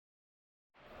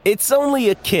It's only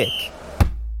a kick,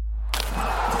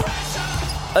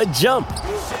 a jump,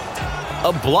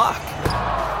 a block.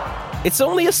 It's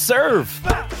only a serve.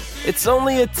 It's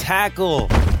only a tackle,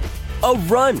 a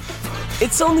run.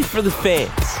 It's only for the fans.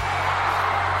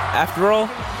 After all,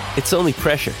 it's only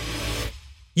pressure.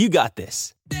 You got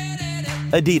this.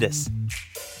 Adidas.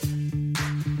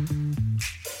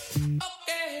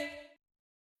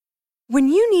 When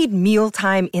you need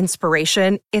mealtime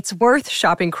inspiration, it's worth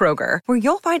shopping Kroger, where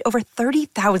you'll find over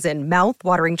 30,000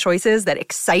 mouth-watering choices that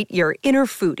excite your inner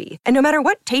foodie. And no matter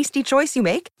what tasty choice you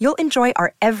make, you'll enjoy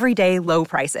our everyday low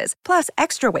prices, plus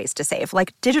extra ways to save,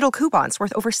 like digital coupons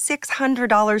worth over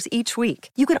 $600 each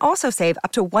week. You can also save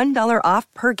up to $1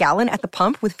 off per gallon at the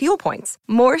pump with fuel points.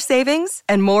 More savings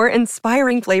and more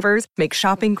inspiring flavors make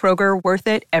shopping Kroger worth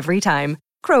it every time.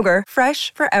 Kroger,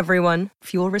 fresh for everyone.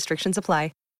 Fuel restrictions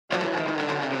apply.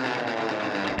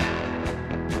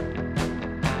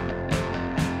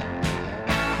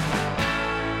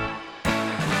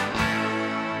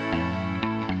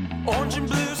 Orange and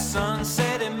blue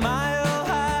sunset and mile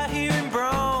high here in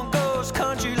Broncos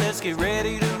country. Let's get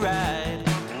ready to ride.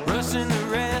 Russ and the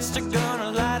rest are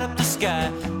gonna light up the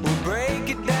sky. We'll break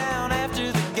it down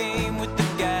after the game with the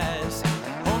guys.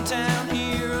 Hometown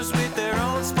heroes with their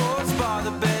own sports bar.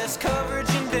 The best coverage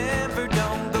in Denver.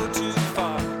 Don't go too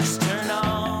far. Just turn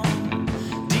on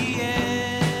DNVR.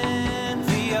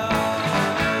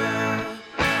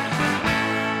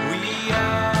 We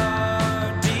are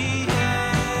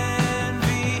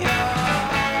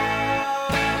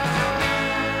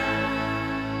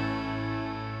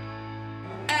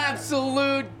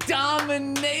Absolute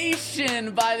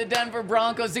domination by the Denver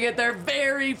Broncos to get their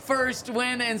very first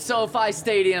win in SoFi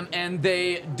Stadium, and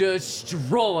they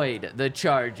destroyed the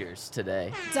Chargers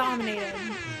today. Dominated.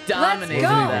 Dominated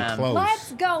Let's go. them.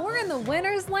 Let's go. We're in the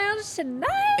winner's lounge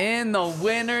tonight. In the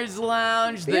winner's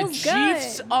lounge, the Feels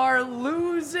Chiefs good. are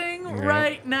losing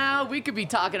right now. We could be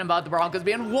talking about the Broncos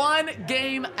being one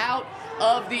game out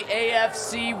of the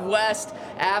AFC West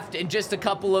in just a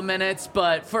couple of minutes.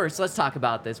 But first, let's talk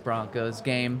about this Broncos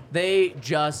game. They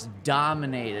just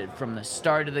dominated from the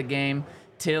start of the game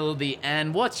till the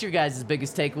end. What's your guys'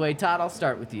 biggest takeaway? Todd, I'll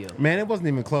start with you. Man, it wasn't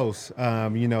even close.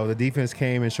 The defense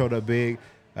came and showed up big.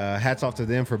 Hats off to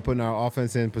them for putting our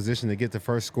offense in position to get the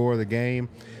first score of the game.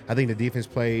 I think the defense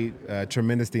played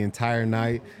tremendous the entire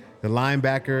night. The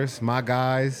linebackers, my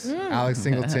guys, Alex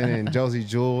Singleton and Josie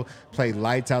Jewell, played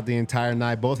lights out the entire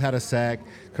night. Both had a sack,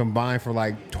 combined for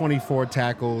like 24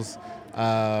 tackles.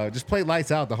 Just played lights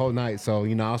out the whole night. So,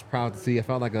 I was proud to see. I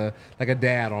felt like a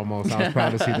dad almost. I was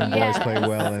proud to see the boys play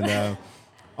well. And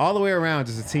all the way around,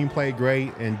 just the team played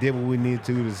great and did what we needed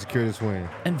to secure this win.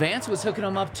 And Vance was hooking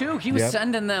them up too. He was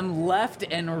sending them left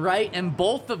and right, and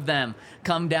both of them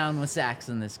come down with sacks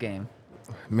in this game.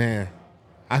 Man,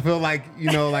 I feel like,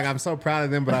 I'm so proud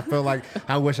of them, but I feel like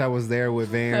I wish I was there with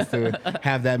Vance to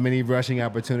have that many rushing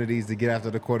opportunities to get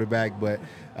after the quarterback. But,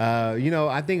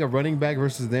 I think a running back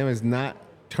versus them is not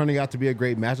turning out to be a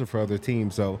great matchup for other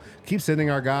teams. So keep sending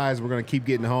our guys. We're going to keep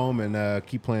getting home and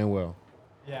keep playing well.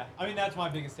 Yeah, that's my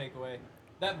biggest takeaway.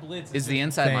 That blitz is the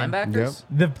inside linebackers.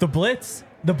 Yep. The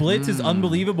blitz is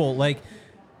unbelievable. Like,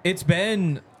 it's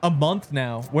been a month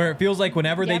now where it feels like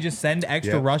whenever they just send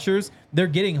extra rushers, they're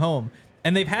getting home.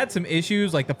 And they've had some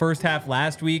issues, like the first half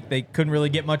last week, they couldn't really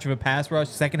get much of a pass rush.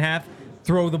 Second half,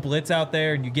 throw the blitz out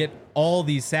there, and you get all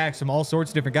these sacks from all sorts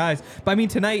of different guys. But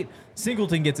tonight,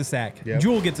 Singleton gets a sack,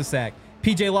 Jewell gets a sack,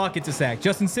 PJ Locke gets a sack,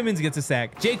 Justin Simmons gets a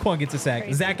sack, Jaquan gets a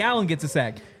sack, Zach Allen gets a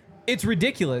sack. It's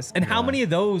ridiculous. And how many of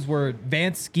those were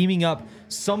Vance scheming up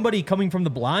somebody coming from the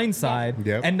blind side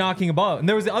and knocking a ball? And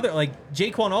there was the other, like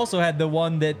Jaquan also had the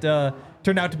one that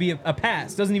turned out to be a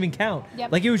pass. Doesn't even count.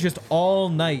 Like, it was just all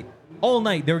night all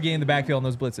night they were getting the backfield on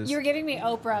those blitzes. You were giving me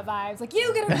Oprah vibes. Like,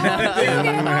 you get involved, you get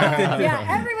involved. Yeah,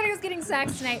 everybody was getting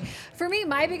sacks tonight. For me,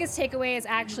 my biggest takeaway is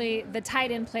actually the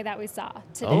tight end play that we saw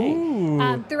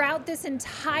today. Throughout this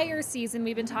entire season,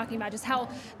 we've been talking about just how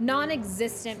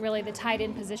non-existent really the tight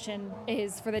end position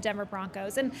is for the Denver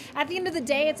Broncos. And at the end of the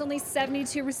day, it's only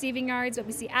 72 receiving yards, but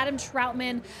we see Adam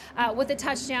Troutman with a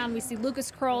touchdown. We see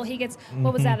Lucas Kroll. He gets,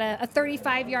 what was that, a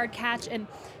 35-yard catch. And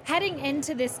heading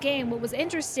into this game, what was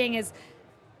interesting is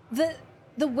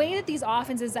the way that these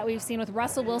offenses that we've seen with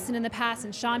Russell Wilson in the past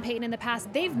and Sean Payton in the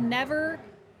past, they've never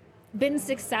been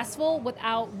successful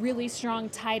without really strong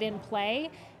tight end play.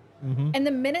 And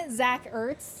the minute Zach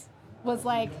Ertz was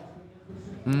like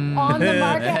on the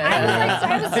market,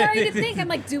 I was starting to think, I'm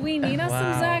like, do we need us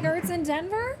some Zach Ertz in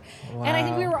Denver? And I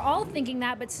think we were all thinking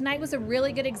that, but tonight was a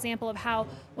really good example of how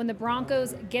when the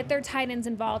Broncos get their tight ends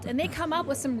involved and they come up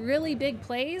with some really big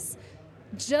plays,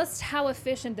 just how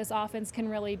efficient this offense can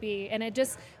really be. And it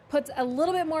just puts a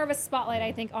little bit more of a spotlight,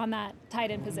 I think, on that tight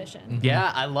end position.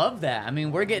 Yeah, I love that. I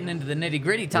mean, we're getting into the nitty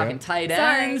gritty, talking tight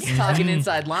Sorry. ends, talking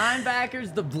inside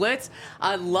linebackers, the blitz.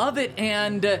 I love it.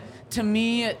 And to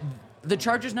me, the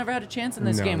Chargers never had a chance in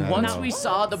this No, game. not at Once all. we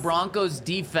saw the Broncos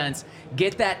defense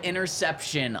get that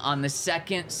interception on the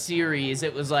second series,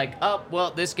 it was like, oh,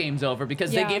 well, this game's over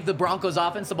because they Yeah. gave the Broncos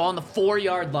offense the ball on the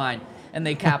 4-yard line. And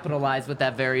they capitalized with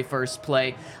that very first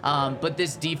play. But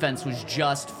this defense was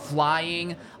just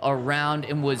flying around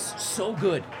and was so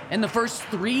good. In the first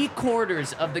 3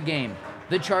 quarters of the game,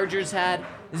 the Chargers had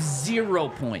 0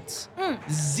 points,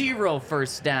 0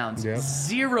 first downs, Yep.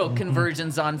 0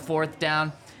 conversions on 4th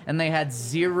down, and they had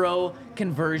 0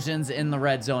 conversions in the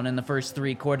red zone in the first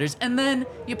 3 quarters. And then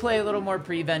you play a little more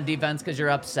prevent defense because you're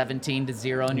up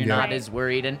 17-0 and you're Yeah. not Right. as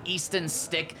worried. And Easton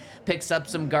Stick picks up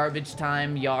some garbage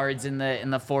time yards in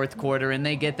the 4th quarter, and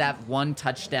they get that 1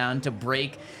 touchdown to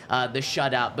break the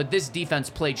shutout. But this defense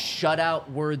played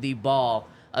shutout-worthy ball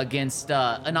against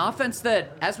an offense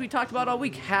that, as we talked about all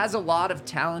week, has a lot of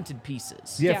talented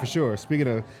pieces. Yeah, Yeah. for sure. Speaking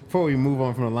of, before we move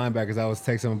on from the linebackers, I was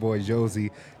texting my boy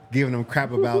Josie, giving him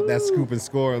crap about that scoop and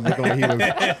score, looking like he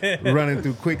was running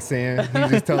through quicksand. He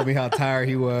just told me how tired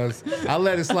he was. I'll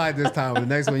let it slide this time, but the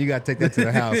next one, you got to take that to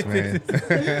the house, man.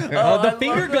 The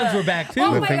finger guns were back too.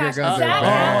 Oh The my finger gosh, guns Zach are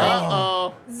back.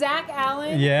 Allen. Zach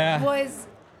Allen Yeah. was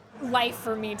life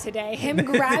for me today. Him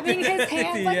grabbing his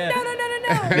hands like, Yeah.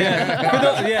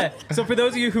 no. Yeah. So for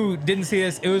those of you who didn't see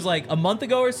this, it was like a month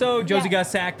ago or so. Josie Yeah. got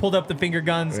sacked, pulled up the finger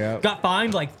guns, Yep. got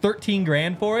fined like 13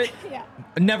 grand for it. Yeah.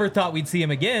 Never thought we'd see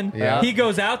him again. Yeah. He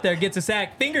goes out there, gets a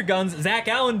sack, finger guns. Zach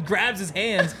Allen grabs his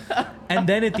hands, and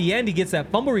then at the end he gets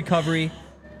that fumble recovery.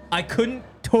 I couldn't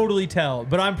totally tell,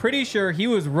 but I'm pretty sure he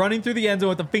was running through the end zone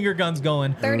with the finger guns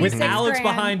going, 36 with Alex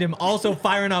grand. behind him also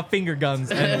firing off finger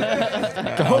guns. And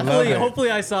love it.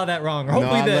 hopefully I saw that wrong. Or No,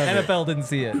 hopefully I the love it. NFL didn't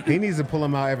see it. He needs to pull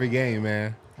him out every game,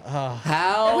 man.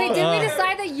 How Wait, did we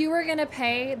decide that you were going to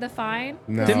pay the fine?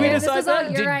 No. Did we This decide was all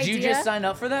that? your did idea? you just sign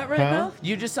up for that right Huh? now?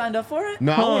 You just signed up for it?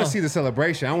 No, I want Huh. to see the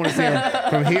celebration. I want to see him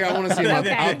from here. I want to see him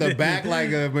Okay. out the back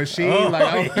like a machine. Oh,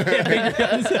 like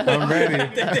I'm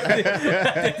ready.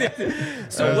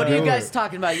 So Let's what are you do guys it.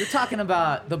 talking about? You're talking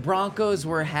about the Broncos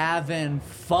were having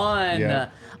fun. Yeah.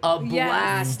 A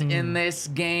blast Mm-hmm. in this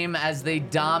game as they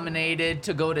dominated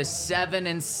to go to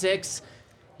 7-6.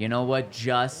 You know what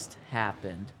just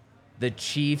happened? The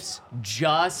Chiefs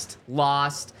just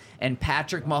lost, and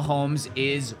Patrick Mahomes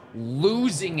is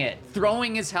losing it,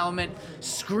 throwing his helmet,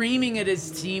 screaming at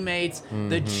his teammates.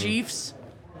 The Chiefs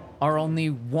are only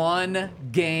 1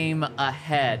 game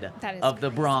ahead That is of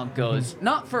the Broncos,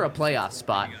 not for a playoff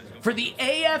spot, for the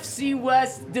AFC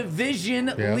West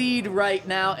division Yeah. lead right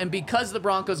now. And because the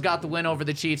Broncos got the win over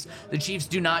the Chiefs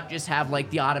do not just have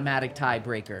like the automatic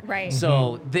tiebreaker. Right.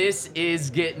 So this is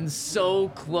getting so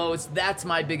close. That's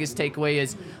my biggest takeaway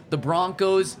is the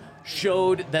Broncos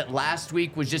showed that last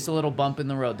week was just a little bump in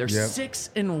the road. They're Yep.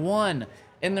 6-1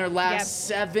 in their last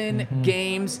 7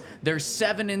 games. They're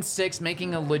 7-6,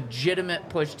 making a legitimate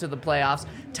push to the playoffs.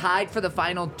 Tied for the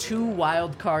final 2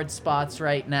 wild card spots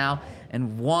right now,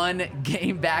 and 1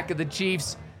 game back of the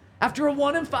Chiefs after a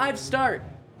 1-5 start.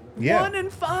 Yeah.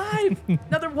 1-5.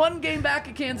 Another 1 game back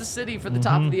of Kansas City for the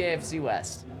top of the AFC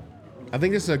West. I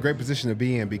think this is a great position to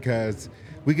be in because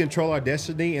we control our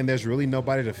destiny and there's really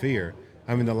nobody to fear.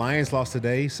 I mean, the Lions lost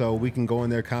today, so we can go in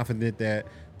there confident that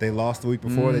they lost the week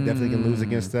before. They definitely can lose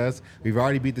against us. We've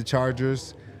already beat the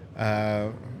Chargers,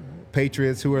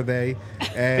 Patriots, who are they?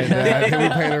 And I think we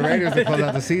play the Raiders to close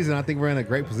out the season. I think we're in a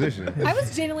great position. I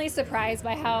was genuinely surprised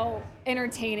by how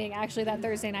entertaining actually that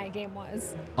Thursday night game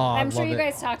was. Oh, I I'm sure love you it.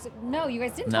 guys talked. No, you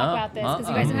guys didn't No, talk about this because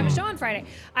you guys didn't Uh-uh. have a show on Friday.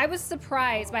 I was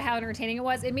surprised by how entertaining it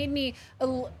was. It made me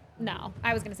no,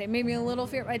 I was gonna say it made me a little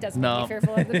fearful. It doesn't No. make me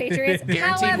fearful of the Patriots.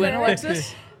 Guaranteed win, However-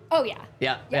 Alexis? Oh yeah.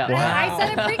 Yeah. And I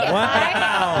said it pregame.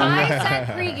 I said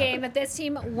pregame that this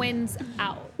team wins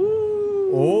out.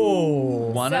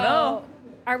 Oh. 1-0. So,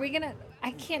 are we gonna?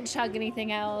 I can't chug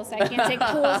anything else. I can't take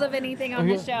pulls of anything on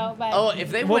the show. But Oh, if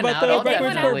they What win about out, the I'll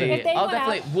backwards definitely, purpose? If they I'll win out-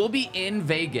 definitely, we'll be in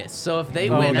Vegas. So if they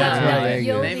Oh, win that's out, right, Vegas.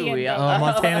 You'll maybe be we in are.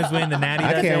 Montana's winning the Natty.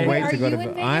 I that can't day. wait Are to go you to in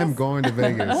Vegas? I'm going to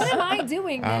Vegas. what am I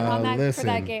doing then on that for Listen,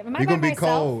 that game? Am I you're by going to be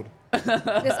myself?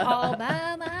 cold. Just all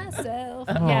by myself.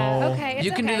 Yeah. Okay. It's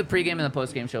You can okay. do the pregame and the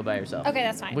postgame show by yourself. Okay,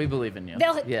 that's fine. We believe in you.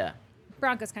 They'll- Yeah.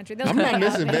 Broncos country. They'll I'm come not out.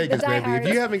 missing The Vegas, baby. If diehards.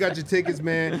 you haven't got your tickets,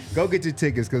 man, go get your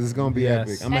tickets because it's gonna be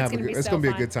Yes. epic. It's It's gonna be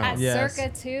a fun. good time. At Yes. Circa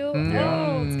too.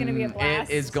 Oh, it's gonna be a blast.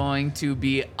 It is going to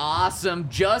be awesome,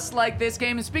 just like this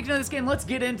game. And speaking of this game, let's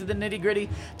get into the nitty-gritty.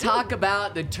 Talk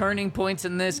about the turning points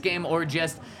in this game, or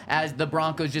just as the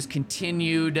Broncos just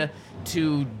continued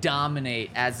to dominate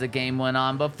as the game went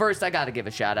on. But first, I got to give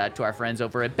a shout out to our friends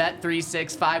over at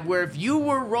Bet365, where if you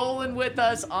were rolling with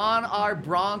us on our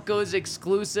Broncos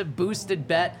exclusive boosted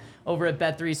bet over at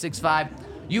Bet365,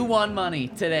 you won money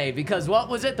today, because what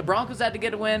was it? The Broncos had to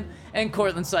get a win, and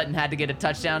Cortland Sutton had to get a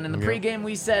touchdown. In the pregame,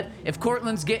 we said if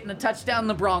Cortland's getting a touchdown,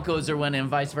 the Broncos are winning, and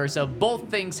vice versa. Both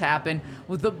things happened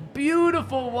with a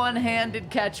beautiful one-handed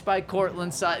catch by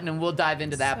Cortland Sutton, and we'll dive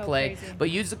into that So play. crazy. But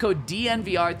use the code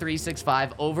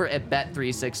DNVR365 over at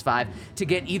Bet365 to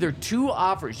get either two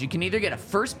offers. You can either get a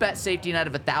first bet safety net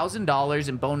of $1,000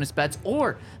 in bonus bets,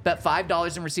 or bet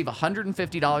 $5 and receive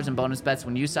 $150 in bonus bets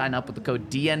when you sign up with the code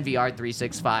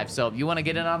DNVR365. So if you want to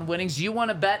get in on winnings, you want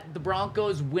to bet the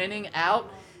Broncos winning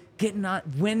out,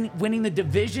 winning the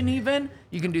division even,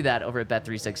 you can do that over at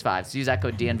Bet365. So use that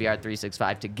code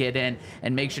DNVR365 to get in,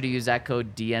 and make sure to use that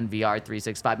code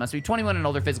DNVR365. Must be 21 and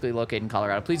older, physically located in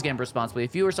Colorado. Please gamble responsibly.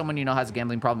 If you or someone you know has a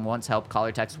gambling problem, wants help, call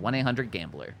or text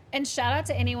 1-800-GAMBLER. And shout out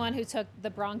to anyone who took the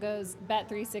Broncos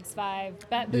Bet365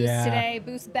 bet boost Yeah. today.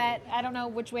 Boost bet. I don't know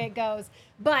which way it goes,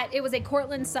 but it was a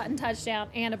Cortland Sutton touchdown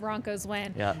and a Broncos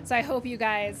win. Yeah. So I hope you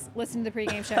guys listen to the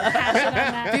pregame show. Cash in on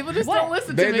that. People just What? don't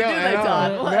listen to They me, do don't they, at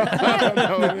all.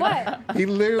 Todd? What? He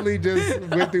literally just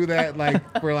went through that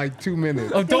for 2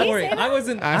 minutes. Oh, don't he worry. say that? I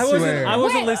wasn't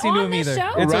Wait, listening to on him this either.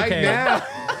 show? It's right okay. now.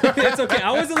 It's okay.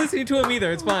 I wasn't listening to him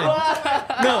either. It's fine.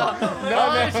 No.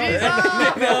 Oh, she's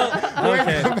on.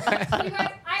 Okay. You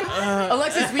guys,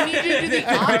 Alexis, we need you to do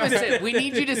the opposite. We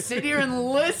need you to sit here and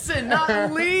listen,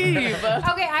 not leave.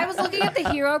 Okay, I was looking at the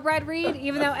Hero Bread read,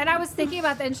 and I was thinking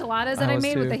about the enchiladas that I was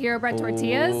made with too. the Hero Bread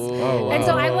tortillas. Oh, wow. And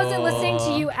so I wasn't listening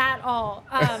to you at all.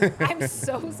 I'm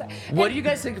so sorry. What do you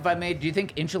guys think if I made? Do you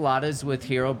think enchiladas with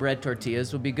hero bread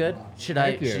tortillas would be good? Should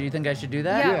I? Heck yeah. Should you think I should do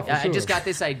that? Yeah, for I sure. just got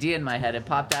this idea in my head. It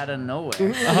popped out of nowhere. Oh, Wait,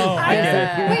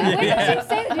 when did you say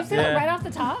that? Did you say that Yeah. right off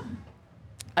the top?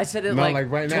 I said it No, like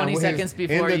right now. 20 with seconds his-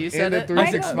 before in the, you said in it. the Right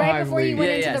 365 before you league.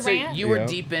 went into the So rant? you were Yeah.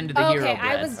 deep into the hero Okay,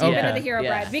 bread. I was deep Okay. into the Hero Yeah,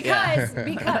 Bread yeah.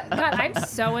 because God, I'm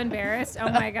so embarrassed. Oh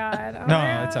my God. Oh No, my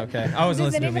God. it's okay. I wasn't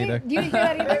Does listening to him anybody- either. You didn't hear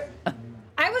that either?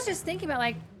 I was just thinking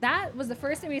about that was the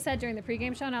first thing we said during the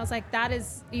pregame show, and I was like, that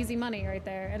is easy money right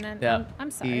there. And then Yeah.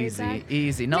 I'm sorry, Zach.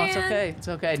 Easy. No, it's Man. okay. It's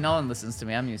okay. No one listens to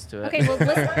me. I'm used to it. Okay, well,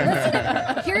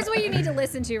 listen. Here's what you need to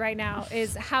listen to right now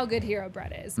is how good Hero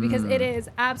Bread is, because it is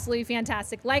absolutely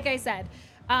fantastic. Like I said,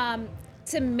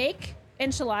 to make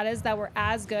enchiladas that were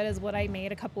as good as what I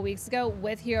made a couple weeks ago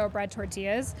with Hero Bread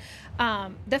tortillas,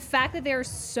 the fact that they're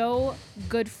so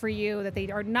good for you, that they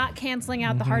are not canceling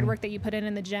out the hard work that you put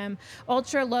in the gym,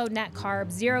 ultra low net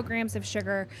carbs, 0 grams of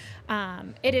sugar,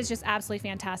 it is just absolutely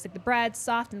fantastic. The bread's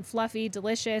soft and fluffy,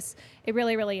 delicious. It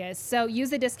really, really is. So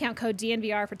use the discount code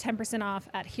DNVR for 10% off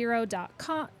at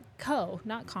hero.com.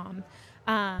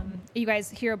 You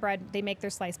guys, Hero Bread, they make their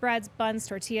sliced breads, buns,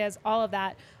 tortillas, all of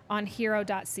that on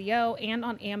hero.co and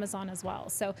on Amazon as well.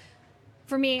 So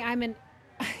for me, I'm an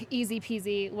easy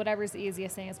peasy, whatever's the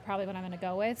easiest thing is probably what I'm going to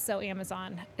go with. So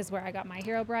Amazon is where I got my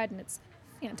Hero Bread, and it's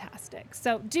fantastic.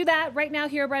 So do that. Right now,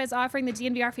 Hero Bread is offering the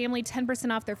DNVR family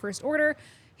 10% off their first order.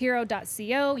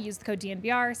 Hero.co. Use the code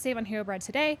DNVR. Save on Hero Bread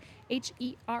today.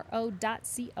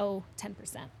 HERO.co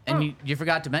 10%. And you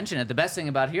forgot to mention it. The best thing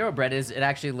about Hero Bread is it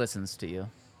actually listens to you.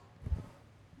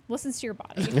 Listens to your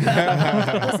body.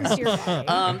 Listens to your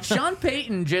body. Sean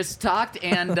Payton just talked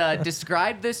and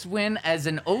described this win as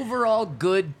an overall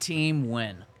good team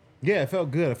win. Yeah, it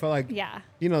felt good. I felt like, Yeah.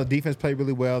 the defense played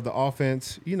really well. The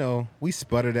offense, we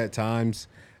sputtered at times.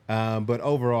 But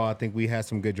overall, I think we had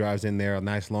some good drives in there. A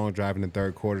nice long drive in the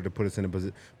third quarter to put us in a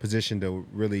position to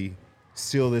really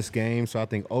seal this game. So I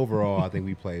think overall,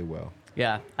 we played well.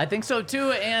 Yeah, I think so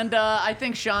too, and I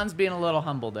think Sean's being a little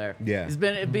humble there. Yeah. He's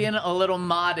being a little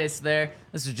modest there.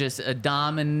 This is just a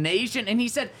domination, and he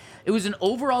said it was an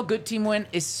overall good team win,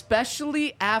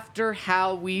 especially after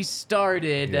how we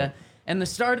started, Yeah. and the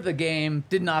start of the game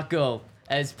did not go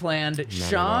as planned.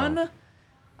 Sean,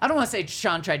 I don't want to say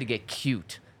Sean tried to get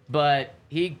cute, but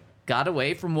he got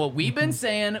away from what we've been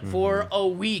saying for a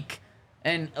week.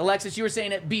 And Alexis, you were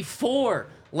saying it before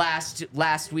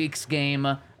last week's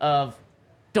game of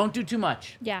don't do too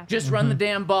much. Yeah. Just run the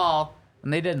damn ball.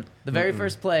 And they didn't. The very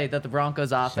first play that the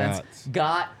Broncos offense Shots.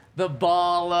 got the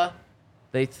ball,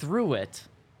 they threw it.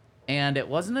 And it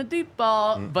wasn't a deep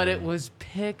ball, but it was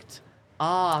picked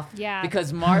off Yeah.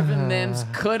 because Marvin Mims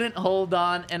couldn't hold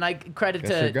on, and I credit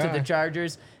That's your to guy. the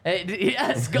Chargers.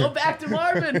 Yes, go back to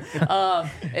Marvin.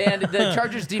 And the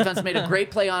Chargers defense made a great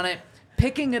play on it,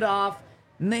 picking it off,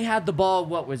 and they had the ball,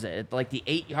 what was it, like the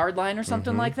 8-yard line or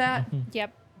something like that?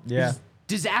 Yep. Yeah.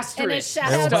 Disastrous And a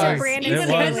shout out start. to Brandon Even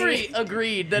Staley. Henry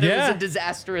agreed that it was a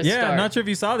disastrous Yeah, start. I'm not sure if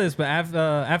you saw this, but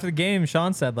after the game,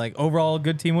 Sean said, like, overall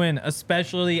good team win,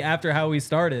 especially after how we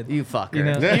started. You fucker. You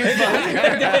know? You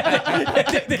fucker.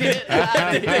 Get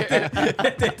out of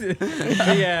here.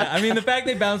 Yeah, I mean, the fact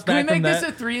they bounced Can we back from make this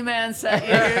that. a 3-man set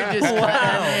here? Just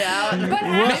out. But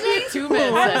Maybe actually, a 2-man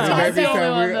set. Wow. That's the Maybe only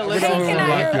one that we looks don't Jake and look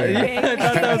I like are it. leaving. I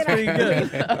thought that was Jake and I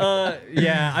pretty are good.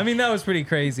 Yeah, I mean, that was pretty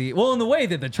crazy. Well, in the way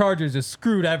that the Chargers just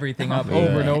screwed everything up Yeah.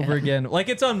 over and over again. Like,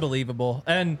 it's unbelievable.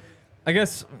 And I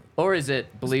guess, Or is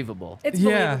it believable? It's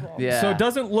yeah. believable. Yeah. So it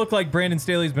doesn't look like Brandon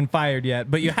Staley's been fired yet,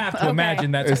 but you have to Okay.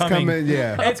 imagine that's It's coming,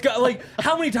 yeah. It's got, like,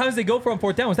 how many times they go for on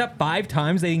fourth down? Was that 5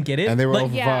 times they didn't get it? And they were like,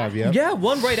 over Yeah. 5, yep. Yeah,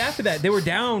 one right after that. They were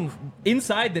down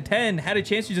inside the 10, had a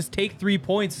chance to just take 3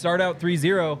 points, start out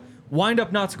 3-0, wind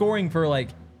up not scoring for like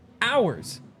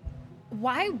hours.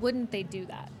 Why wouldn't they do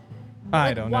that? I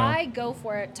Like, don't know. Why go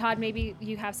for it? Todd, maybe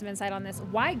you have some insight on this.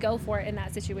 Why go for it in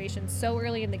that situation so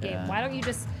early in the game? Yeah. Why don't you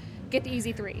just get the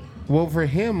easy 3? Well, for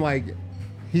him, like,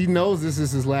 he knows this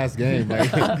is his last game.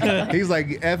 Like, he's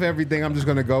like, F everything. I'm just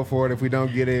going to go for it. If we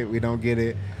don't get it, we don't get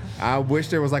it. I wish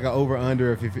there was like an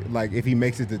over-under if he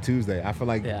makes it to Tuesday. I feel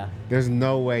like there's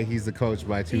no way he's the coach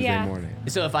by Tuesday Yeah. morning.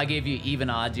 So if I gave you even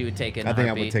odds, you would take it in I a think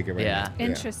I would heartbeat? take it right Yeah. now. Yeah.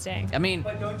 Interesting. I mean,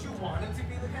 But don't you want him to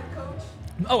be the head coach?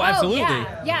 Oh, absolutely.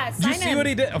 Yeah, Did you sign see him. what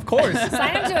he did? Of course.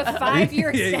 Sign him to a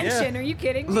 5-year Yeah, yeah. extension. Are you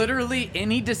kidding me? literally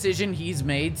any decision he's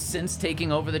made since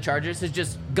taking over the Chargers has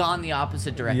just gone the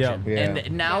opposite direction. Yeah.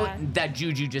 And now Yeah. that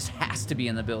juju just has to be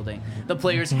in the building. The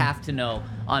players have to know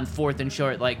on 4th and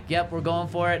short, like, yep, we're going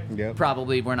for it. Yep.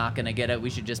 Probably we're not going to get it. We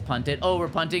should just punt it. Oh, we're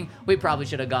punting. We probably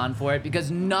should have gone for it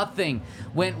because nothing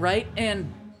went right.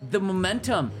 And the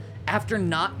momentum after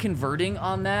not converting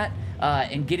on that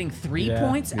and getting 3 Yeah.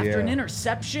 points after an Yeah.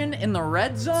 interception in the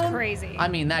red zone. crazy. I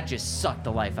mean, that just sucked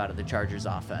the life out of the Chargers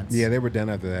offense. Yeah, they were done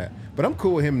after that. But I'm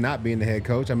cool with him not being the head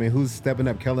coach. I mean, who's stepping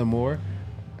up? Kellen Moore?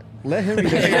 Let him be the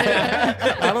head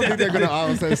coach. I don't think they're going to all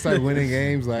of a sudden start winning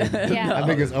games. Like, Yeah. I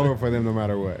think it's over for them no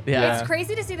matter what. Yeah. It's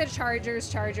crazy to see the Chargers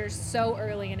so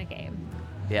early in a game.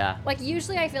 Yeah. Like,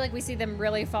 usually I feel like we see them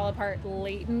really fall apart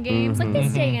late in games. Like, they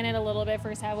stay in it a little bit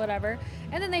first half, whatever.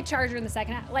 And then they charge her in the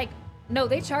second half. Like, no,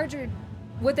 they charge her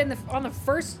on the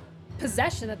first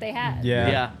possession that they had. Yeah.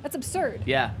 Yeah. That's absurd.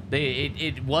 Yeah,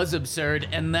 it was absurd.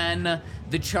 And then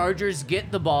the Chargers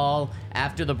get the ball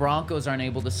after the Broncos aren't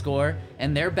able to score,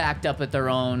 and they're backed up at their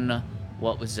own,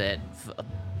 what was it?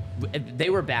 They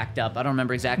were backed up. I don't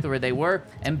remember exactly where they were.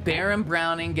 And Baron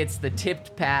Browning gets the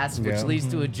tipped pass, which Yeah. leads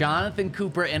to a Jonathan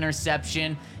Cooper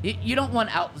interception. You don't want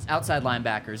outside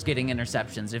linebackers getting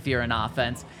interceptions if you're an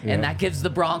offense. And Yeah. that gives the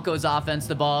Broncos offense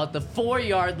the ball at the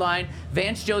 4-yard line.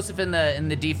 Vance Joseph in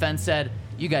the defense said,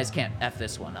 you guys can't F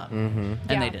this one up. And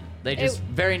Yeah. they didn't. They just,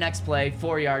 very next play,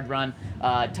 4-yard run,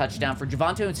 touchdown for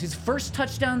Javonte. It's his first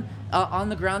touchdown on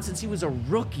the ground since he was a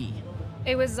rookie.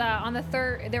 It was on the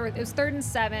third. It was 3rd and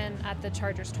 7 at the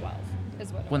Chargers 12.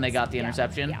 Is what it When they was. got the Yeah.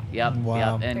 interception. Yeah. Yep. Wow.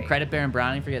 Yep. And Great. credit Baron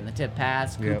Browning for getting the tip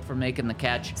pass, Coop Yep. for making the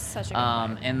catch. Such a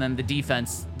good play. And then the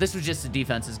defense. This was just the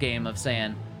defense's game of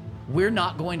saying, we're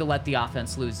not going to let the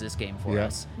offense lose this game for Yeah.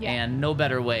 us. Yeah. And no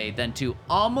better way than to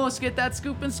almost get that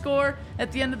scoop and score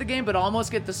at the end of the game, but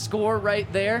almost get the score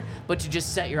right there, but to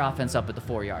just set your offense up at the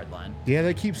 4-yard line. Yeah,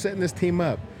 they keep setting this team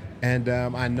up. And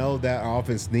I know that our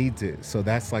offense needs it. So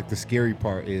that's like the scary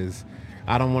part is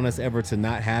I don't want us ever to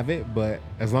not have it, but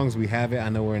as long as we have it, I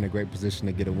know we're in a great position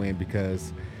to get a win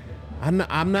because I'm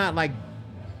not like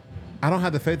I don't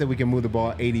have the faith that we can move the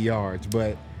ball 80 yards,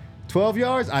 but 12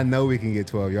 yards, I know we can get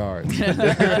 12 yards. and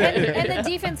the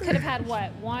defense could have had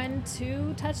what,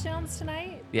 1-2 touchdowns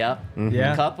tonight? Yep.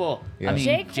 Yeah. A couple. Yeah. I mean,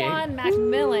 Jaquan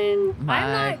McMillan.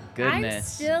 My I'm goodness.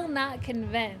 still not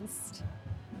convinced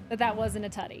that wasn't a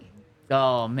tutty.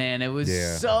 Oh man, it was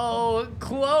Yeah. so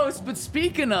close. But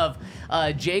speaking of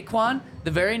Jaquan,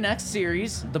 the very next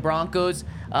series, the Broncos,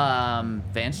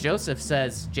 Vance Joseph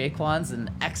says Jaquan's an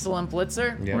excellent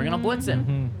blitzer. Yeah. We're gonna blitz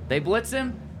him. They blitz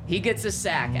him. He gets a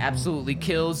sack, absolutely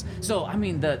kills. So I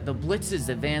mean, the blitzes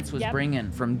that Vance was Yep.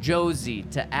 bringing from Josie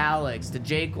to Alex to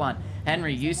Jaquan.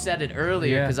 Henry, you said it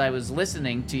earlier Yeah. because I was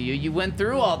listening to you. You went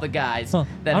through all the guys Huh.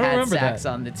 that I don't had remember sacks that.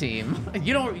 on the team.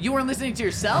 You weren't listening to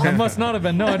yourself. It must not have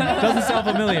been. No, it doesn't sound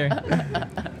familiar.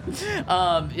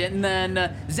 And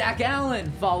then Zach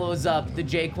Allen follows up the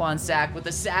Jaquan sack with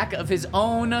a sack of his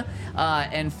own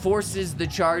and forces the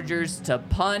Chargers to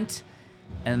punt.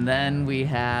 And then we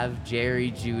have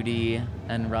Jerry Jeudy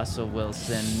and Russell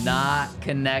Wilson not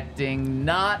connecting,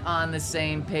 not on the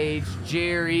same page.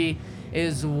 Jerry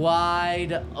is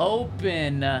wide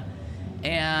open,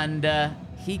 and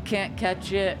he can't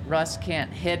catch it. Russ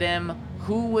can't hit him.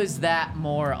 Who was that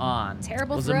more on?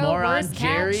 Terrible was throw, it more on worst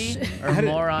Jerry catch. or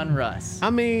more on Russ?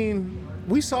 I mean,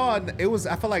 we saw it was.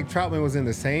 I feel like Troutman was in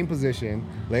the same position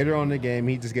later on in the game.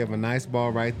 He just gave a nice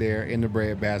ball right there in the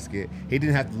bread basket. He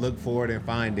didn't have to look for it and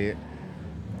find it.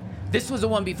 This was the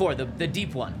one before, the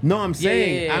deep one. No, I'm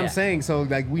saying, Yeah. I'm saying. So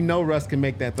like we know Russ can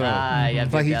make that throw.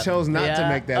 Yep, But he yep. chose not to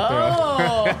make that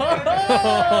Oh.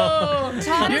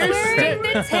 Todd is wearing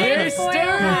the tinfoil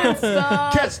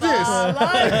hat. Catch this.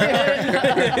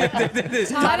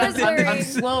 Todd is I'm wearing.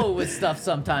 slow with stuff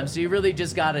sometimes, so you really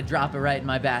just got to drop it right in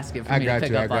my basket for I me to got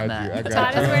pick you. up on that.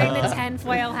 Todd is wearing the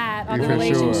tinfoil hat on the For sure,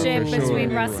 relationship for sure.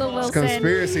 between Russell Wilson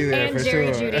conspiracy there, and for Jerry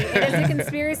sure. Jeudy. It is a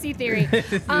conspiracy theory.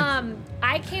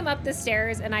 I came up the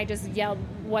stairs and I just yelled,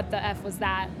 "What the F was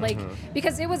that?" Like,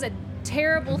 because it was a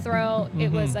terrible throw.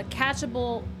 It was a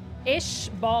catchable-ish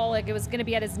ball. Like, it was going to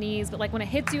be at his knees. But, like, when it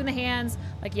hits you in the hands,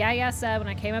 like Yaya said, when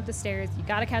I came up the stairs, you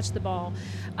got to catch the ball.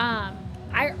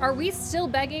 Are we still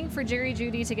begging for Jerry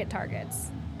Jeudy to get targets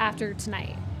after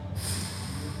tonight?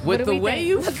 What With do the we way think?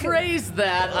 you phrased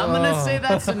that, I'm going to say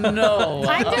that's a no.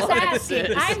 I'm just What is asking.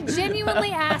 this? I'm genuinely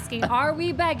asking. Are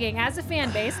we begging as a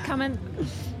fan base?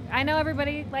 I know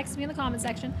everybody likes to be in the comment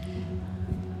section.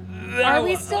 Are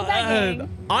we still begging?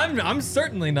 I'm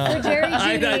certainly not. For Jerry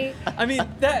Jeudy I mean,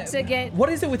 that. to get- What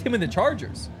is it with him and the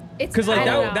Chargers? It's 'Cause, like, I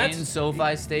don't know. that's- in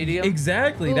SoFi Stadium.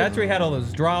 Exactly. Ooh. That's where he had all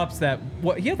those drops. He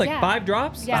had like Yeah. 5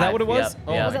 drops. Yeah. Is that what it was? Yep,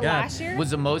 Oh yep. my Was it God. last year? Was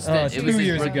the most. Oh, it 2 was his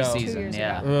years rookie ago. 2 season. years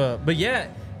Yeah. ago. But yeah,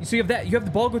 so you have that. You have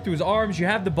the ball go through his arms. You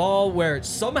have the ball where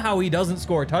somehow he doesn't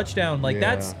score a touchdown. Like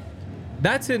Yeah.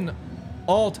 that's an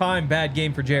all-time bad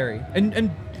game for Jerry.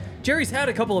 And Jerry's had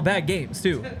a couple of bad games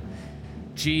too.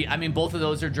 Gee, I mean, both of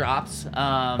those are drops.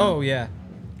 Oh yeah.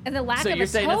 And the lack So of you're a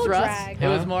saying toe it's Russ? drag. It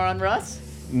was more on Russ?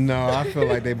 No, I feel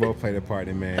like they both played a part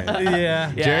in man.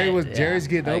 Yeah. Yeah. Jerry's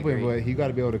getting I open, agree. but he got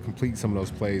to be able to complete some of those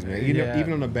plays, man. Yeah.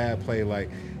 Even on a bad play, like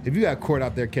if you got Court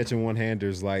out there catching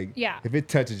one-handers, like Yeah. if it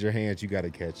touches your hands, you got to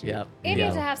catch it. Yep. And you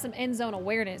have to Yep. have some end zone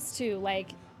awareness too. Like,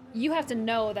 you have to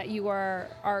know that you are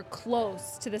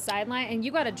close to the sideline, and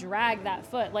you got to drag that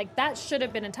foot. Like, that should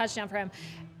have been a touchdown for him.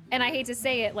 And I hate to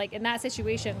say it, like in that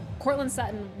situation, Cortland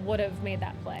Sutton would have made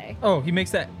that play Oh, he makes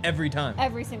that every time.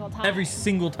 every single time. Every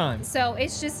single time. So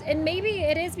it's just, and maybe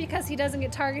it is because he doesn't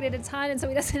get targeted a ton, and so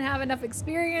he doesn't have enough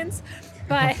experience.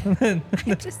 But I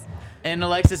just, And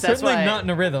Alexis, that's Certainly why not in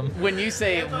a rhythm. when you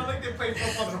say It's not like they play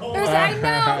football the whole there's, time.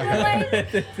 I know,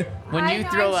 but like, when you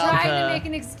I'm throw out trying to the make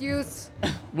an excuse.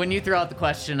 when you throw out the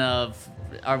question of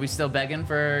are we still begging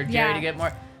for Jerry Yeah. to get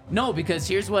more? No, because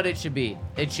here's what it should be.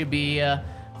 It should be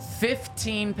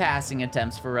 15 passing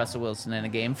attempts for Russell Wilson in a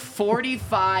game,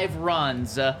 45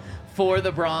 runs for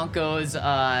the Broncos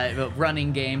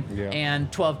running game, Yeah.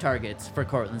 and 12 targets for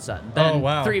Cortland Sutton. Then Oh,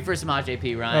 wow. 3 for Samaje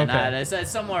P. Ryan. Okay.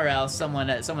 Somewhere else, someone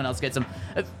else gets them.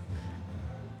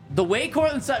 The way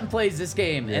Cortland Sutton plays this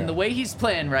game Yeah. and the way he's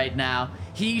playing right now,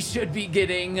 he should be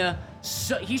getting.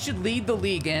 He should lead the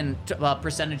league in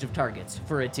percentage of targets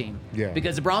for a team. Yeah.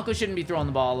 Because the Broncos shouldn't be throwing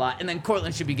the ball a lot, and then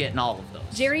Cortland should be getting all of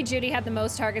those. Jerry Jeudy had the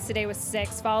most targets today with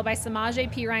 6, followed by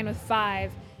Samaje P. Ryan with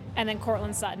 5, and then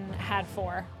Cortland Sutton had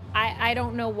 4. I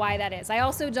don't know why that is. I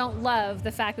also don't love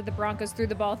the fact that the Broncos threw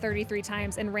the ball 33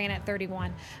 times and ran at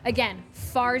 31. Again,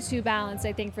 far too balanced,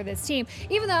 I think, for this team.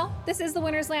 Even though this is the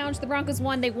Winners Lounge, the Broncos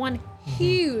won. They won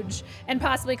huge and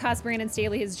possibly cost Brandon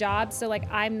Staley his job. So, like,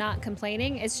 I'm not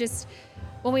complaining. It's just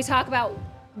when we talk about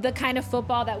the kind of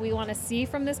football that we want to see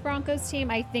from this Broncos team,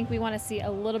 I think we want to see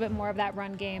a little bit more of that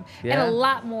run game Yeah. and a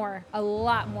lot more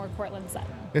Cortland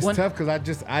Sutton. It's One- tough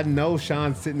because I know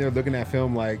Sean's sitting there looking at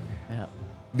film like Yeah.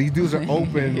 these dudes are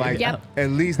open like Yep. at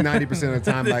least 90% of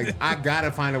the time. Like I gotta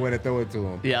find a way to throw it to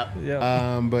them.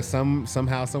 Yeah. But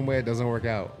somehow, some way, it doesn't work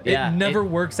out. Yeah, It never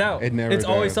works out. It never It's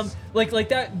always does. some like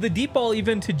that. The deep ball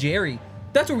even to Jerry.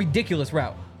 That's a ridiculous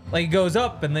route. Like, he goes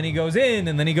up and then he goes in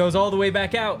and then he goes all the way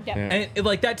back out. Yep. Yeah. And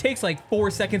like that takes like 4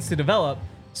 seconds to develop.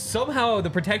 Somehow the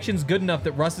protection's good enough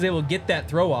that Russ is able to get that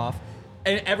throw off,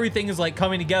 and everything is like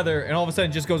coming together, and all of a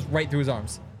sudden it just goes right through his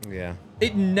arms. Yeah.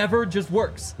 It never just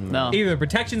works. No. Either the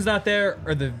protection's not there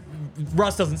or the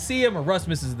Russ doesn't see him, or Russ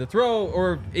misses the throw,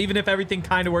 or even if everything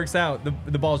kind of works out,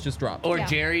 the ball's just dropped. Or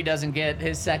Jerry doesn't get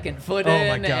his second foot Oh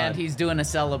my in, God. and he's doing a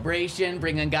celebration,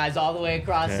 bringing guys all the way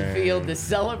across the field to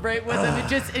celebrate with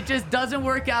him. It just doesn't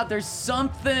work out. There's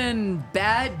something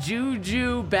bad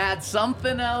juju, bad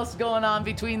something else going on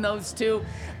between those two.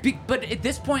 But at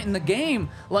this point in the game,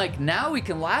 like, now we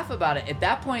can laugh about it. At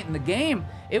that point in the game,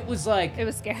 it was like, It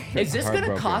was scary. is this going to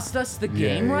Heartbroken. cost us the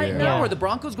game Yeah, right yeah. now? Yeah. Are the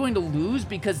Broncos going to lose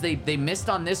because they missed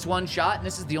on this one shot, and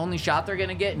this is the only shot they're going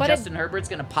to get, and But Justin Herbert's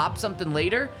going to pop something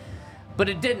later? But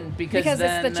it didn't because Because it's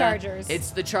then, the Chargers.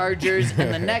 It's the Chargers.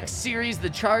 In the next series, the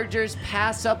Chargers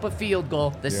pass up a field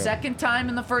goal. The second time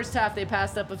in the first half they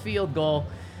passed up a field goal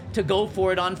to go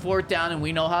for it on 4th down, and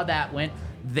we know how that went.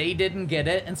 They didn't get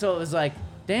it, and so it was like,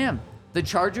 damn, the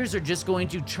Chargers are just going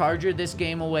to Charger this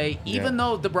game away, even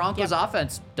though the Broncos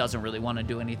offense doesn't really want to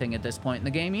do anything at this point in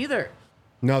the game either.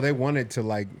 No, they wanted to,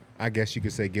 like, I guess you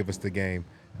could say, give us the game.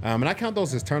 And I count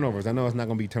those as turnovers. I know it's not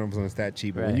going to be turnovers on the stat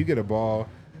sheet, but when Right. you get a ball,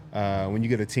 when you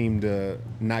get a team to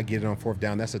not get it on 4th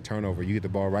down, that's a turnover. You get the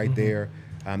ball right there.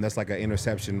 That's like an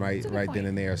interception right then point.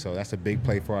 and there. So that's a big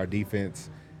play for our defense.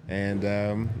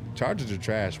 And Chargers are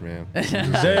trash, man.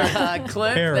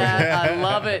 Clip that. I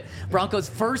love it. Broncos'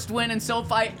 first win in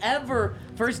SoFi ever.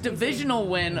 First divisional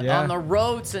win on the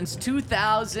road since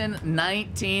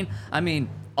 2019. I mean,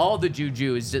 all the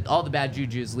bad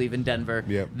juju is leaving Denver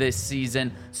this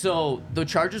season. So the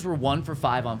Chargers were 1 for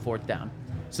 5 on 4th down.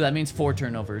 So that means 4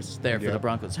 turnovers there for the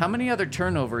Broncos. How many other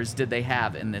turnovers did they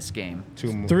have in this game?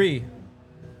 2 more. 3.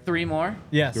 3 more?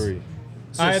 Yes. 3.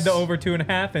 I had the over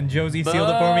 2.5, and Josie sealed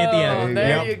it for me at the end.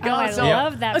 There Yep. you go. Oh, I So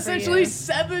love that for essentially you.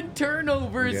 7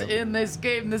 turnovers Yep. in this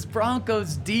game. This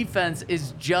Broncos defense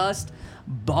is just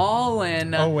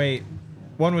balling. Oh, wait.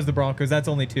 One was the Broncos. That's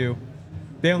only 2.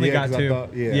 They only Yeah, got 'cause I 2.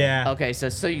 thought- yeah. Okay,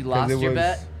 so you lost it your was-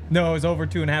 bet? No, it was over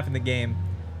 2.5 in the game.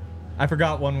 I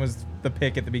forgot one was the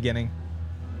pick at the beginning.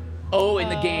 Oh, in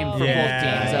the game for Yeah,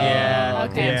 both teams. yeah, Oh,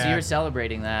 damn. So yeah. you're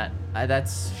celebrating that.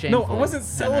 That's shameful. No, I wasn't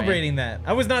Henry. celebrating that.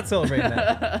 I was not celebrating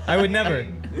that. I would never.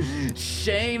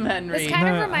 Shame, Henry. This kind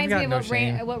No, of I've reminds got me of no what,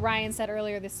 shame. what Ryan said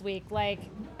earlier this week. Like,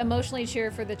 emotionally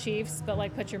cheer for the Chiefs, but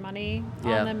like put your money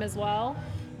on them as well.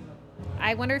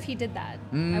 I wonder if he did that.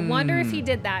 I wonder if he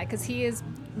did that because he is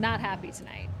not happy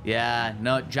tonight. Yeah,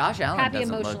 no, Josh Allen Happy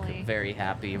doesn't emotionally. look very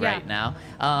happy Yeah. right now.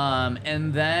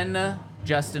 And then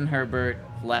Justin Herbert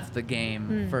left the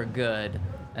game for good,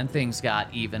 and things got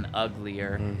even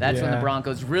uglier. That's when the Yeah.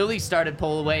 Broncos really started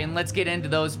pull away. And let's get into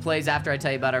those plays after I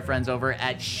tell you about our friends over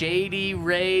at Shady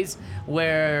Rays,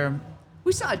 where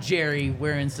we saw Jerry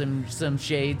wearing some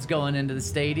shades going into the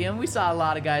stadium. We saw a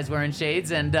lot of guys wearing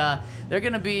shades, and they're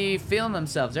going to be feeling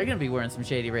themselves. They're going to be wearing some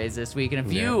Shady Rays this week. And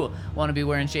if you want to be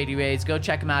wearing Shady Rays, go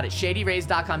check them out at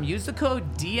shadyrays.com. Use the code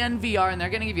DNVR, and they're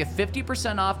going to give you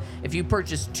 50% off if you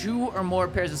purchase 2 or more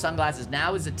pairs of sunglasses.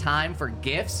 Now is the time for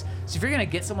gifts. So if you're going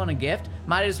to get someone a gift,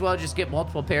 might as well just get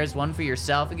multiple pairs, one for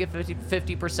yourself, and get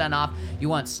 50% off. You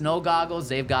want snow goggles?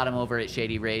 They've got them over at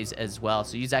Shady Rays as well.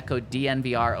 So use that code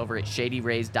DNVR over at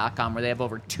shadyrays.com, where they have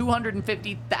over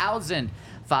 250,000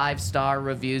 5-star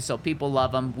reviews. So people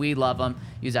love them. We love them.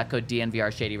 Use that code DNVR,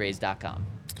 shadyrays.com.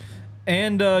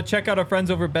 And check out our friends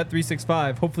over at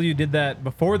Bet365. Hopefully you did that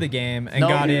before the game and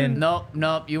got in.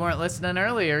 Nope. You weren't listening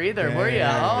earlier either, were you?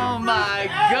 Yeah. Oh, my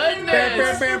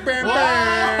goodness.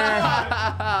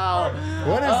 Wow.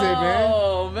 What is it, man?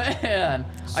 Oh, man.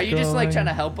 Are you just like trying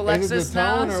to help Alexis the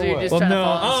now? tone or So you're what? just Well, trying no. to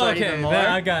fall Oh, asleep even okay. more?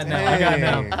 I got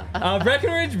now.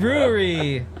 Breckenridge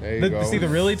Brewery. There you go. See, the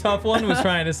really tough one was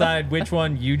trying to decide which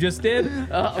one you just did.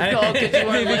 Oh, because you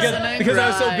weren't listening? because I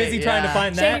was so Right, busy trying to yeah.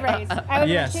 find Shady that. Rays. I would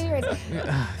Yes. Shady Rays.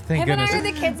 Thank Him and I goodness. are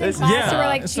the kids in class who yeah, are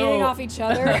like so- cheating off each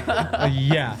other.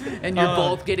 Yeah. And you're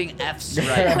both getting F's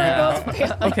right now.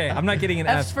 Okay, I'm not getting an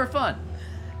F's F. for fun.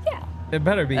 Yeah. It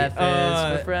better be. F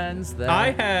is for friends.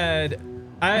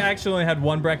 I actually only had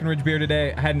one Breckenridge beer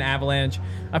today. I had an Avalanche.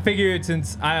 I figured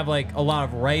since I have like a lot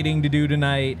of writing to do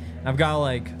tonight, I've got to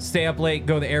like stay up late,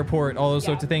 go to the airport, all those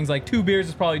sorts of things. Like 2 beers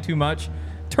is probably too much.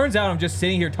 Turns out I'm just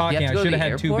sitting here talking. You have to I go to should have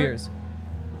the had 2 airport? beers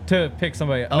to pick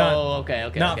somebody. okay.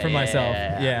 not for Yeah, myself.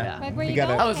 yeah. Yeah. Like where He you got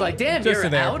go? a- I was like, damn, Just you're to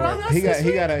the out airport. on us He this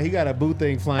week? got a boo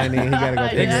thing flying in. He got to go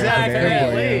pick it up at the Exactly. airport, you know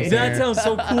what I'm That saying? sounds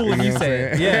so cool when You you know say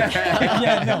what it. I'm Yeah.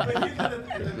 Yeah, no.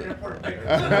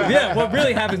 Yeah, what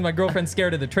really happens, my girlfriend's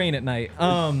scared of the train at night.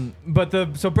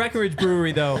 So Breckenridge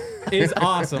Brewery, though, is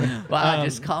awesome. Wow,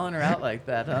 just calling her out like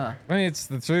that, huh? I mean, it's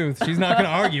the truth. She's not going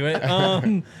to argue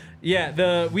it.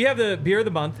 We have the beer of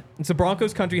the month. It's a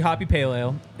Broncos Country Hoppy Pale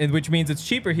Ale, which means it's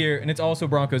cheaper here, and it's also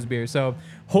Broncos beer. So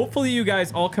hopefully you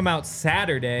guys all come out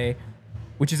Saturday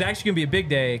which is actually going to be a big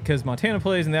day because Montana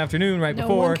plays in the afternoon right No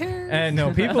before. one cares. And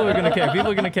no, people are going to care. People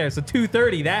are going to care. So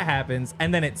 2:30 that happens,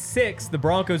 and then at 6 the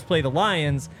Broncos play the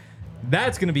Lions.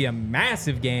 That's going to be a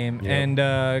massive game. Yep.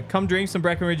 And come drink some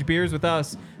Breckenridge beers with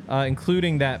us,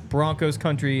 including that Broncos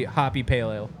Country Hoppy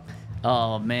Pale Ale.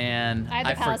 Oh, man. I had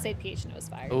the Palisade Peach and it was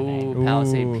fire. Ooh, today.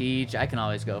 Palisade Peach. I can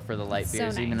always go for the light So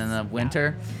beers, even in nice. the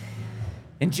winter.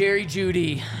 And Jerry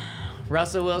Jeudy.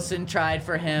 Russell Wilson tried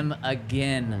for him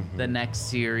again the next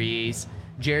series.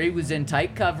 Jerry was in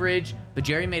tight coverage, but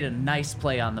Jerry made a nice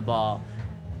play on the ball.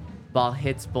 Ball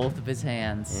hits both of his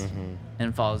hands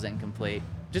and falls incomplete.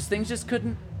 Things just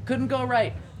couldn't go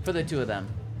right for the two of them.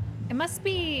 It must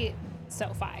be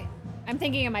SoFi. I'm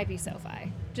thinking it might be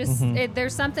SoFi.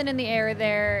 There's something in the air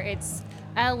there. It's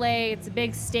LA. It's a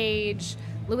big stage.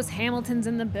 Lewis Hamilton's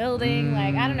in the building.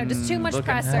 Like, I don't know, just too much looking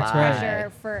pressure fly.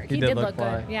 for. He He did did look look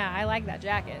fly. good. Yeah, I like that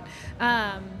jacket.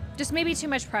 Just maybe too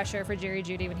much pressure for Jerry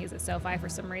Jeudy when he's at SoFi for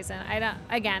some reason.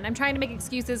 I'm trying to make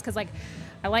excuses because like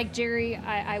I like Jerry.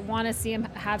 I want to see him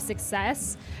have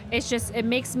success. It's just it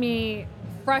makes me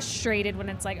frustrated when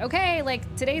it's like, okay,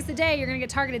 like today's the day you're gonna get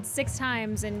targeted 6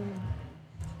 times and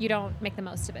you don't make the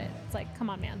most of it. It's like, come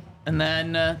on, man. And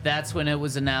then that's when it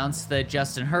was announced that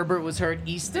Justin Herbert was hurt.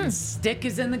 Easton Stick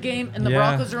is in the game, and the Yeah.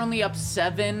 Broncos are only up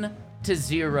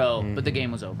 7-0, but the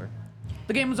game was over.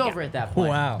 The game was over at that point.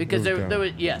 Wow. Because It was there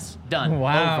was done.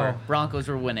 Wow. Over. Broncos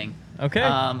were winning. Okay.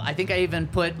 I think I even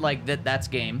put like that's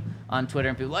game on Twitter,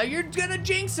 and people were like, you're gonna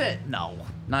jinx it. No,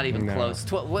 not even No. close.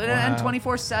 And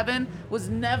 24/7 was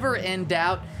never in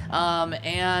doubt.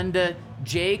 And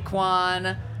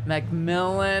Jaquan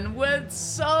McMillan went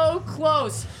so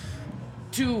close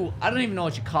to, I don't even know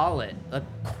what you call it, a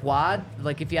quad,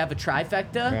 like if you have a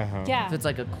trifecta. Yeah. If it's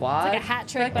like a quad. It's like a hat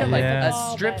trick, trifecta, but like Yeah.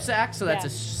 football, a strip but- sack, so that's yeah. a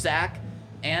sack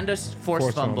and a forced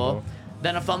Forced fumble. fumble.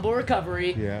 Then a fumble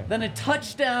recovery. Yeah. Then a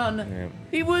touchdown. Yeah.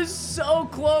 He was so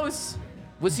close.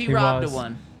 Was he He robbed was. of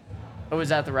one? Or was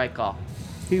that the right call?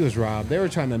 He was robbed. They were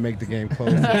trying to make the game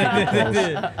close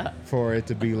for it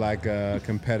to be like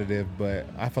competitive, but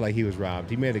I feel like he was robbed.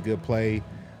 He made a good play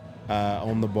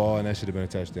on the ball, and that should have been a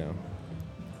touchdown.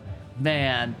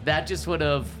 Man, that just would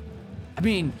have, I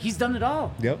mean, he's done it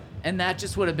all. Yep. And that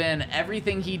just would have been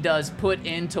everything he does put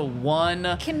into one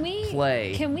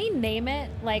play. Can we name it?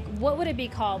 Like, what would it be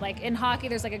called? Like in hockey,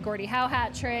 there's like a Gordie Howe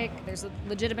hat trick. There's a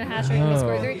legitimate hat trick. When he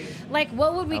scored 3. Like,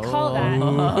 what would we call that?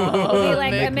 Would be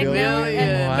like a McMillan.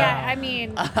 McMillion. Yeah, I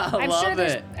mean, I'm love sure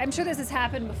it. I'm sure this has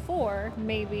happened before.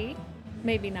 Maybe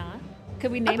not.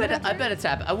 Could we I name it? bet, I bet it's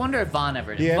happened. I wonder if Vaughn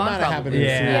ever did. Yeah, it Vaughn might have happened probably in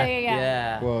did. the Yeah. series.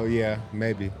 Yeah. Well, yeah,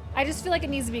 maybe. I just feel like it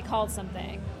needs to be called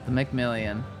something. The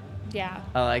McMillion. Yeah.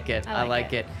 I like it. I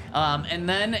like it. And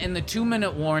then in the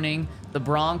 2-minute warning, the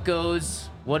Broncos,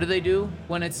 what do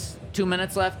when it's 2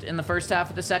 minutes left in the first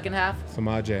half of the second half?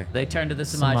 Samaje. They turned to the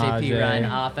Samaje P. Samaje. Ryan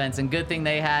offense, and good thing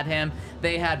they had him.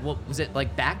 They had, what was it,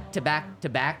 like back-to-back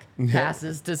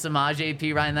passes to Samaje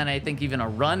P. Ryan, then I think even a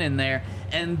run in there.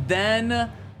 And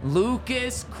then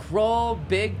Lucas Kroll,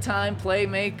 big-time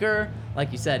playmaker.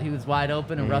 Like you said, he was wide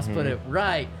open, and Russ put it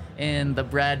right in the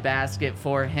bread basket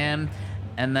for him.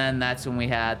 And then that's when we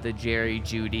had the Jerry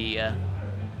Jeudy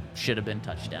should have been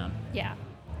touchdown, Yeah.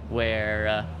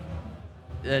 where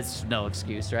that's no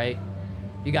excuse, right?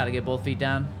 You got to get both feet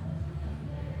down.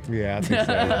 Yeah, I think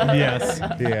so. Yes.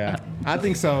 Yeah, I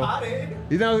think so.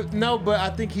 You know, no, but I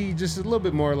think he just a little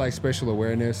bit more like special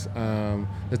awareness.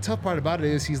 The tough part about it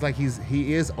is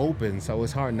he is open, so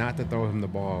it's hard not to throw him the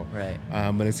ball. Right.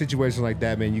 But in situations like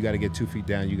that, man, you got to get 2 feet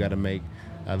down. You got to make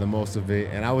the most of it.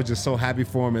 And I was just so happy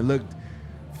for him. It looked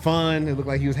fun. It looked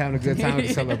like he was having a good time with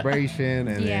the celebration,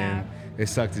 and then it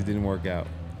sucked. It didn't work out.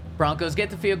 Broncos get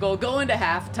the field goal, go into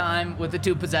halftime with a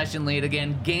 2-possession lead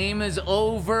again. Game is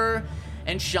over,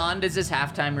 and Sean does his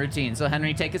halftime routine. So,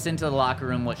 Henry, take us into the locker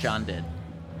room what Sean did.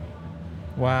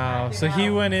 Wow. So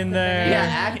he went in there.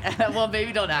 Yeah, well,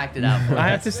 maybe don't act it out for I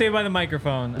us. have to stay by the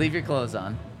microphone. Leave your clothes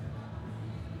on.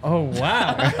 Oh,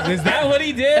 wow. Is that what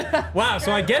he did? Wow.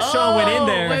 So I guess Sean went in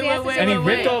there and he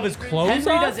ripped all of his clothes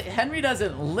off? Henry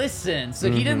doesn't listen.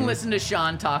 So he didn't listen to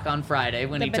Sean talk on Friday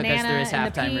when The he took us through his banana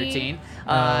and the halftime pee. routine.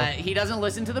 He doesn't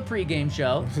listen to the pregame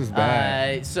show. This is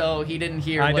bad. So he didn't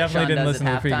hear I what definitely Sean didn't does listen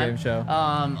at to the halftime. pregame show.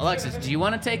 Alexis, do you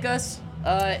want to take us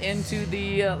into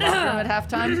the locker room at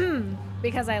halftime?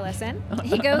 Because I listen.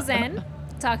 He goes in,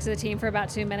 talks to the team for about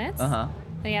 2 minutes. Uh-huh.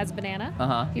 Then he has a banana.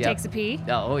 Uh-huh. He Yep. takes a pee.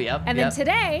 Oh, yep. And yep. then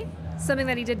today, something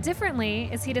that he did differently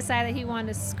is he decided he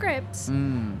wanted to script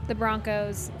the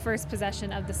Broncos' first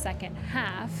possession of the second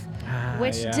half,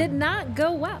 which yeah. did not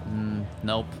go well.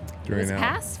 Nope. It was Drain out.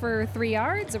 pass for 3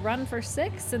 yards, a run for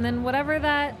 6, and then whatever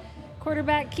that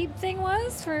quarterback keep thing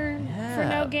was for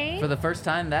no gain. For the first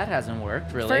time, that hasn't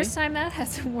worked, really. First time that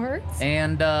hasn't worked.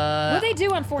 And What they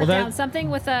do on fourth Well, down? Something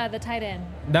with the tight end.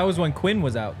 That was when Quinn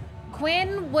was out.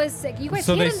 Quinn was sick. You guys,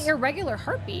 So he had they an irregular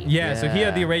heartbeat. Yeah, so he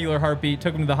had the Yeah. irregular heartbeat,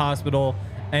 took him to the hospital,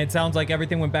 and it sounds like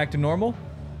everything went back to normal.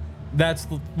 That's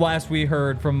the last we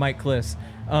heard from Mike Kliss.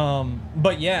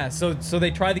 But yeah, so they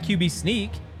try the QB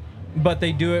sneak, but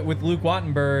they do it with Luke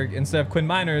Wattenberg instead of Quinn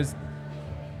Miners.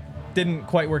 Didn't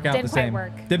quite work out Didn't the quite same.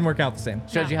 work. Didn't work out the same.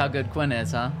 shows you how good Quinn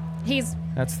is, huh? He's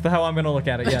That's how I'm gonna look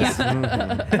at it. Yes.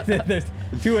 There's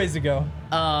two ways to go.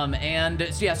 And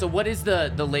so yeah, so what is the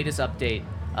latest update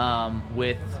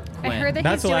with Quinn? I heard that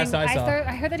That's he's the doing. last I saw.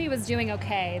 I heard that he was doing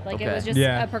okay. Like it Okay. was just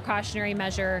Yeah. a precautionary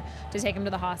measure to take him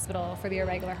to the hospital for the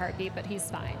irregular heartbeat, but he's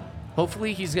fine.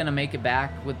 Hopefully he's going to make it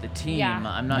back with the team. Yeah.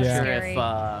 I'm not Yeah. sure Scary.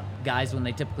 if guys, when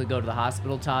they typically go to the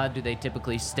hospital, Todd, do they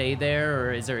typically stay there,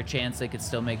 or is there a chance they could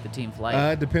still make the team flight?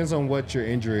 It depends on what your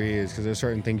injury is, because there's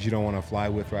certain things you don't want to fly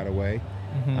with right away.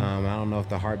 I don't know if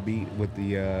the heartbeat with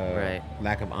the Right.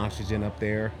 lack of oxygen up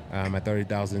there at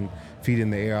 30,000 feet in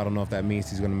the air, I don't know if that means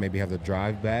he's going to maybe have to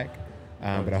drive back.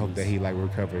 But I hope that he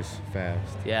recovers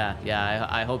fast. Yeah,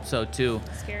 I hope so too.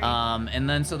 Scary. And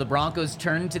then so the Broncos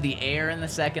turned to the air in the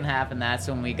second half, and that's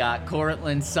when we got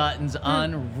Cortland Sutton's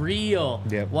unreal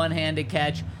Yep. one-handed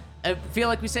catch. I feel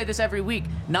like we say this every week.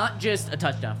 Not just a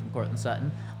touchdown from Cortland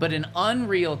Sutton, but an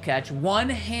unreal catch,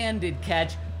 one-handed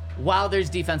catch. While there's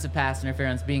defensive pass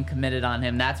interference being committed on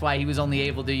him, that's why he was only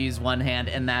able to use one hand,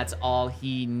 and that's all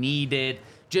he needed.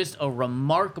 Just a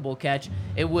remarkable catch.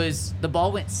 The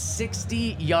ball went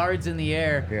 60 yards in the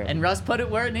air, Yeah. and Russ put it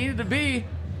where it needed to be.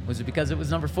 Was it because it was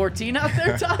number 14 out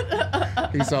there, Todd?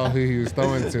 He saw who he was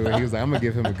throwing to, and he was like, I'm going to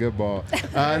give him a good ball.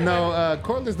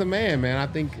 Cortland's the man, man. I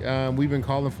think we've been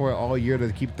calling for it all year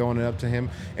to keep throwing it up to him,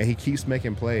 and he keeps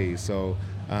making plays. So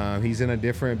he's in a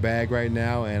different bag right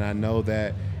now, and I know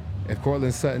that if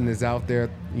Cortland Sutton is out there,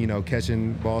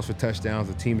 catching balls for touchdowns,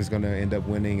 the team is going to end up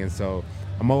winning. And so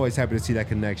I'm always happy to see that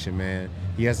connection, man.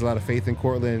 He has a lot of faith in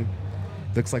Cortland.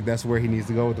 Looks like that's where he needs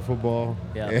to go with the football,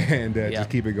 and just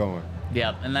keep it going.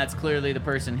 Yep, and that's clearly the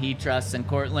person he trusts, and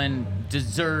Cortland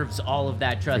deserves all of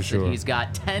that trust For sure. that he's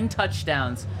got. 10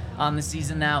 touchdowns on the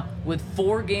season now with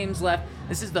 4 games left.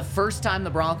 This is the first time the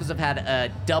Broncos have had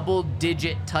a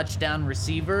double-digit touchdown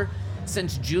receiver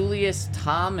since Julius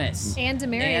Thomas. And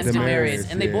Demarius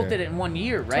Demarius, And they both yeah. did it in 1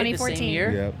 year, right? The 2014. same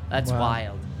year? Yep. That's Wow.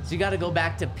 wild. So you got to go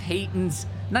back to Payton's,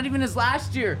 not even his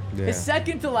last year, Yeah. his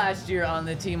second to last year on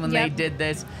the team when they Yep. did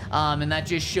this. And that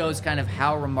just shows kind of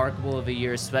how remarkable of a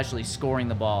year, especially scoring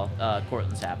the ball,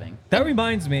 Cortland's having. That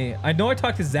reminds me. I know I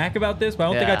talked to Zach about this, but I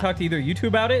don't think Yeah. I talked to either of you two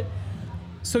about it.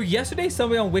 So yesterday,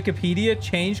 somebody on Wikipedia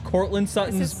changed Cortland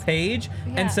Sutton's This is- page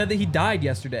yeah. and said that he died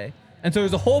yesterday. And so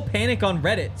there's a whole panic on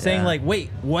Reddit saying Yeah. like, wait,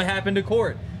 what happened to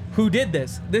Court? Who did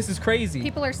this? This is crazy.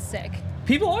 People are sick.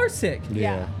 People are sick.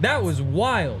 Yeah. That was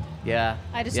wild. Yeah.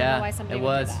 I just don't know why somebody it would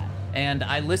do was. that. And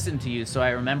I listened to you, so I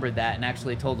remembered that and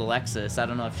actually told Alexis. I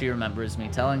don't know if she remembers me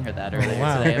telling her that earlier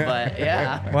wow. today, but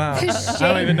yeah. Wow. The I don't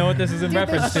shame- even know what this is in Dude,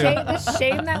 reference the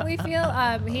shame that we feel.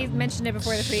 He mentioned it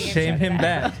before the pregame Shame show him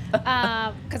today.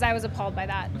 back. Because I was appalled by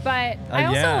that. But I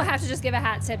also yeah. have to just give a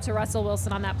hat tip to Russell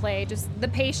Wilson on that play. Just the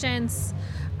patience,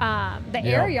 the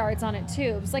air yards on it too.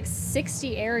 It was like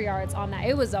 60 air yards on that.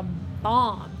 It was a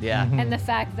bomb. Yeah. And the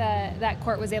fact that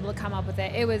Court was able to come up with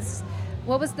it, it was.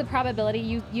 What was the probability?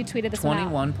 You tweeted this one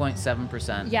out.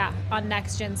 21.7%. Yeah, on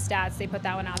Next Gen Stats, they put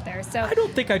that one out there. So I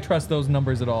don't think I trust those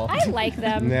numbers at all. I like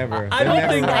them. Never. I They're don't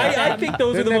never think right. I think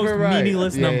those They're are the most never right.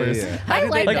 meaningless Yeah, yeah, numbers. yeah. How did I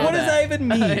like they Like, know what does that even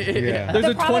mean? Yeah. There's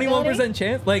The a 21% probability?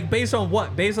 chance? Like, based on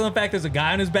what? Based on the fact there's a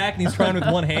guy on his back and he's trying with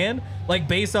one hand? Like,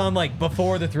 based on, like,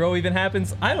 before the throw even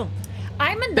happens? I don't...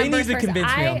 I'm a They numbers need to person.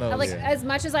 convince me on those. Like, Yeah. as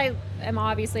much as I am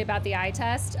obviously about the eye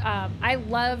test, I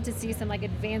love to see some, like,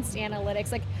 advanced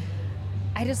analytics. Like,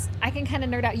 I can kind of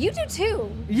nerd out. You do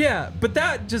too. Yeah, but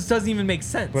that just doesn't even make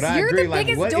sense. But I You're the agree. Like,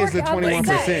 biggest what is dork the on this 21%?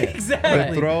 side.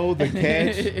 Exactly. The throw, the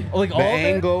catch, Like, the all of it?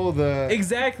 angle, the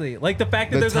Exactly. Like, the fact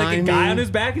that The there's, like, a guy timing. on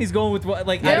his back and he's going with what...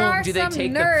 Like, There I are don't... Do they some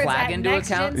take the nerds flag at into Next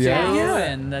account Gen too? Stats. Yeah.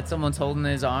 And that someone's holding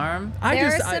his arm? There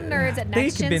are some nerds at they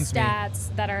Next Gen convince me.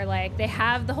 Stats that are like, they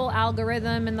have the whole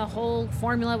algorithm and the whole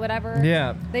formula, whatever.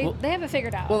 Yeah. They Well- have it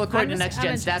figured out. Well, according I'm to just-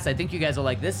 Next Gen I'm Stats, I think you guys will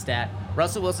like this stat.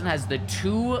 Russell Wilson has the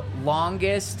 2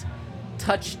 longest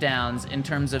touchdowns in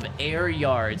terms of air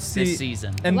yards See, this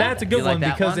season. And Love that's a it. good You like one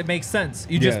that because one? it makes sense.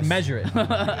 You just Yes. measure it.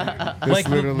 it's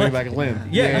literally like length.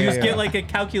 Yeah, you just get like a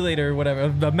calculator or whatever,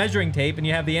 the measuring tape, and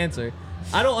you have the answer.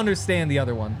 I don't understand the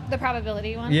other one. The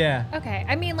probability one? Yeah. Okay.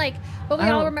 I mean, like, but we I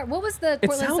all don't- remember, what was the It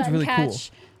Cortland sounds Sutton really cool.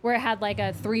 catch where it had like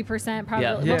a 3% Yeah,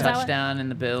 probability? Yeah. What was that one? touchdown in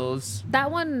the Bills.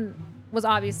 That one, was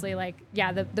obviously like,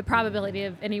 yeah, the probability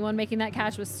of anyone making that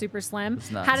catch was super slim.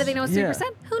 nuts. How do they know it's 3%?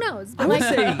 Yeah. Who knows? I But would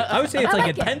say it's I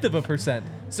like like a it. 1/10%.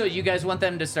 So you guys want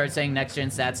them to start saying next gen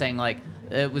stats, saying like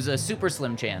it was a super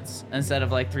slim chance instead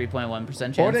of like 3.1%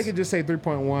 chance. Or they could just say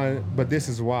 3.1, but this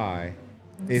is why.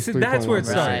 It's So that's where it 3.1%,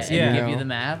 starts, Right, yeah. and give you the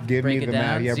math, Give break me it the down.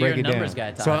 math. Yeah, So break you're it a numbers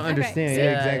down. guy, Todd. So I understand. Okay.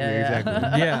 Yeah,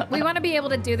 exactly. Yeah. we want to be able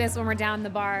to do this when we're down the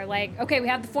bar. Like, okay, we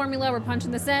have the formula, we're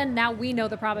punching this in. Now we know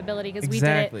the probability because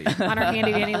Exactly. we did it on our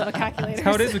handy dandy little calculators. That's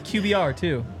how it is with QBR,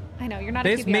 too. I know, you're not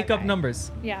They a just QBR make up guy.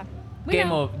 numbers. Yeah. We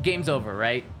know. Game's over,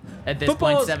 right? At this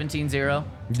Football's- point, 17-0.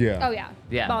 Yeah. Oh, yeah.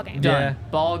 Yeah. Ball game. Done. Yeah.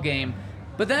 Ball game.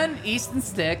 But then Easton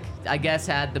Stick, I guess,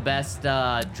 had the best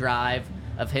drive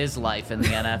of his life in the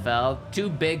NFL. 2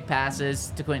 big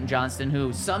passes to Quentin Johnston,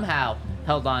 who somehow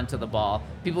held on to the ball.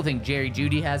 People think Jerry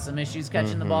Jeudy has some issues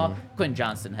catching the ball. Quentin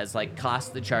Johnston has like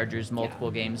cost the Chargers multiple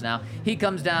games now. He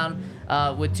comes down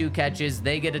with 2 catches.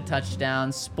 They get a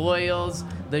touchdown, spoils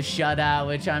the shutout,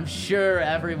 which I'm sure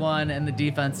everyone in the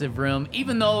defensive room,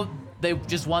 even though they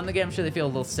just won the game, I'm sure they feel a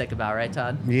little sick about, right,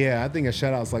 Todd? Yeah, I think a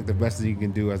shutout's like the best that you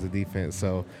can do as a defense.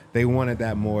 So they wanted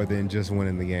that more than just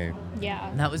winning the game. Yeah.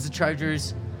 And that was the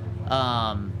Chargers.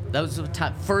 That was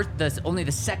only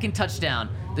the second touchdown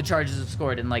the Chargers have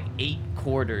scored in like 8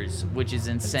 quarters, which is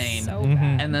insane. So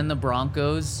bad. And then the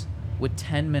Broncos, with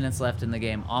 10 minutes left in the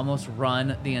game, almost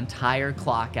run the entire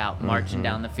clock out, marching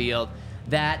down the field.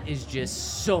 That is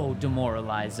just so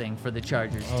demoralizing for the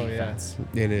Chargers defense.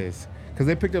 It is. Because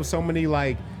they picked up so many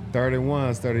like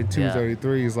 31s, 32s, Yeah.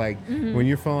 33s. Like when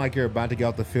you're feeling like you're about to get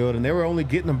off the field, and they were only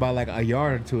getting them by like a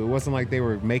yard or 2. It wasn't like they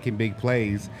were making big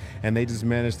plays, and they just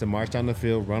managed to march down the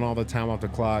field, run all the time off the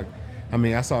clock. I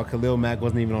mean, I saw Khalil Mack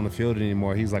wasn't even on the field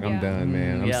anymore. He's like, I'm Yeah. done,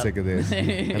 man. I'm Yep. sick of this. And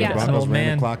Yeah. the Broncos Old ran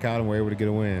man. the clock out and were able to get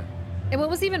a win. And what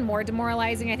was even more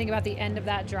demoralizing, I think, about the end of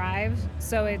that drive.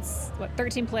 So it's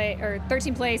 13 plays,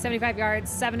 75 yards,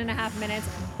 7.5 minutes.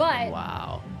 But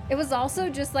Wow. it was also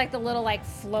just like the little like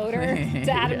floater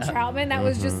to Adam Troutman that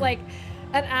was just like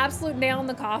an absolute nail in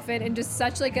the coffin, and just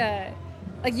such like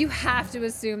you have to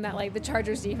assume that like the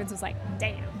Chargers defense was like,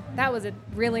 damn, that was a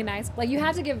really nice, like you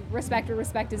have to give respect where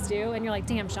respect is due, and you're like,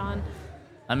 damn, Sean,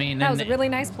 I mean, that was a really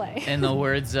nice play. in the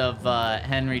words of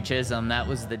Henry Chisholm, that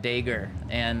was the dagger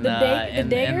and The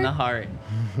dagger? in the heart.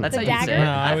 That's The how you say it.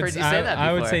 dagger? I've heard you say that before.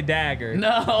 I would say dagger.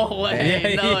 No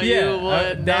way. No, Yeah, you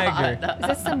would dagger. not. Is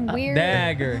this some weird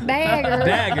Dagger. Dagger.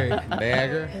 Dagger.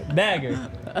 Dagger. Dagger.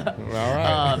 All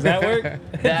right. Does that work?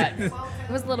 That It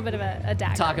was a little bit of a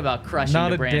dagger. talk about crushing Not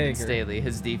to a Brandon dagger. Staley.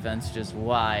 His defense just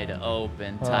wide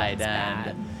open, tight it's end,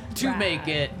 bad. to Bad. make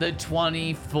it the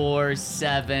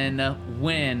 24-7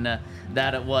 win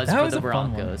that it was That for was the a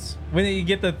fun one. Broncos. When you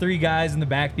get the 3 guys in the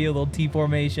backfield, little T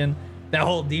formation, that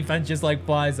whole defense just like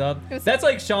flies up. was That's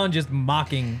like Sean just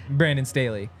mocking Brandon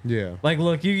Staley. Yeah. Like,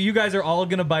 look, you guys are all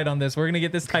gonna bite on this. We're gonna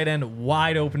get this tight end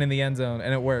wide open in the end zone,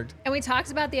 and it worked. And we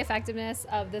talked about the effectiveness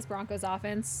of this Broncos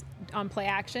offense on play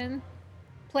action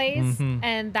plays,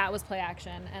 and that was play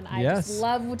action. And I Yes. just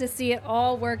love to see it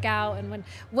all work out, and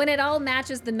when it all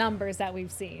matches the numbers that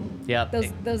we've seen. Yep.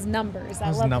 Those numbers. I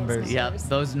Those love numbers. those Yep, numbers.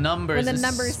 those numbers. When the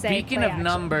numbers say Speaking play of action.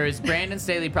 numbers, Brandon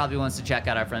Staley probably wants to check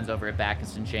out our friends over at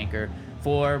Backus and Schenker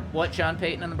for what Sean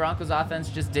Payton and the Broncos offense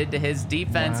just did to his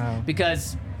defense, Wow.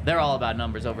 because they're all about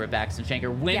numbers over at Backus and Schenker.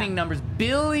 Winning Yeah. numbers, $1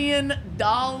 billion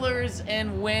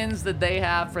in wins that they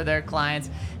have for their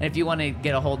clients. And if you want to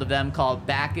get a hold of them, call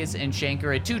Backus and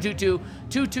Schenker at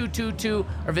 222-2222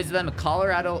 or visit them at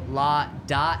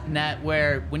coloradolaw.net,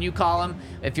 where when you call them,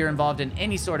 if you're involved in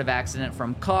any sort of accident,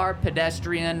 from car,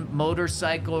 pedestrian,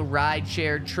 motorcycle,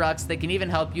 rideshare, trucks, they can even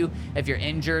help you if you're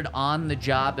injured on the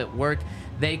job at work.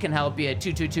 They can help you at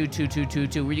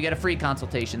 222-2222, where you get a free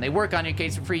consultation. They work on your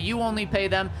case for free. You only pay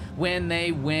them when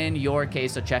they win your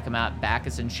case. So check them out,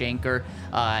 Backus and Schenker,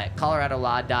 at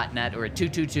coloradolaw.net or at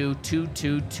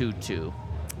 222-2222.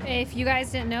 If you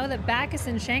guys didn't know that Backus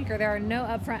and Schenker, there are no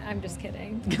upfront. I'm just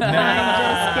kidding. I'm just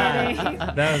kidding.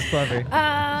 That was clever.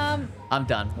 I'm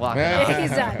done. Walking off.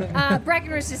 He's done.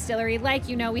 Breckenridge Distillery, like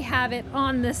you know, we have it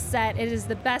on the set. It is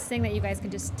the best thing that you guys can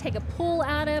just take a pull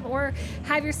out of, or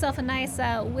have yourself a nice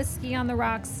whiskey on the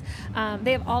rocks.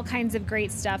 They have all kinds of great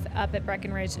stuff up at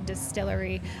Breckenridge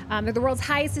Distillery. They're the world's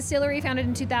highest distillery, founded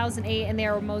in 2008, and they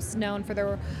are most known for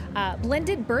their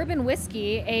blended bourbon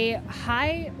whiskey, a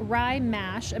high rye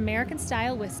mash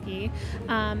American-style whiskey.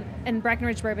 And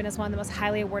Breckenridge Bourbon is one of the most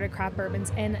highly awarded craft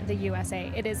bourbons in the USA.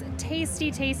 It is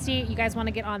tasty, tasty. You guys want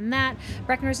to get on that.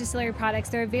 Breckenridge Distillery products,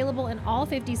 they're available in all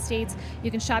 50 states.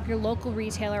 You can shop your local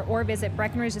retailer or visit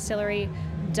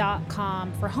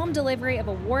BreckenridgeDistillery.com for home delivery of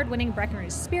award-winning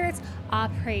Breckenridge spirits,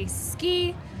 après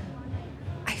ski.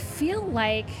 I feel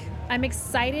like I'm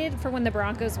excited for when the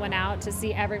Broncos went out to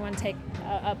see everyone take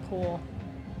a pull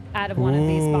out of one of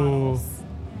these bottles.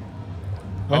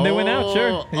 When they went out,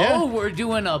 sure. Yeah. Oh, we're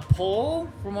doing a poll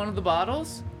from one of the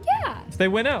bottles? Yeah. If they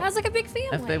went out. I was like a big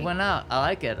family. If they went out. I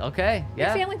like it. Okay. Big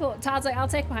Yeah. family pool. Todd's like, I'll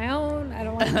take my own. I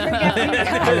don't want to drink after you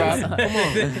guys. Come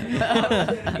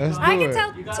on. Let's do I can it.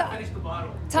 tell. You gotta finish the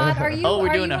bottle. Todd, are you? Oh, we're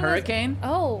are doing you a one of those- hurricane?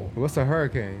 Oh. What's a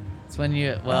hurricane? It's when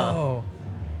you, well,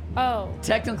 Oh.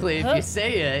 technically, if you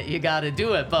say it, you got to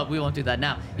do it, but we won't do that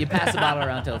now. You pass the bottle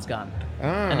around until it's gone.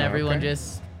 And everyone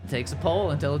just takes a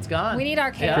poll until it's gone. We need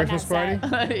our cake. Christmas party?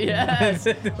 Yes.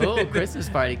 Oh, Christmas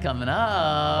party coming up.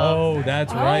 Oh,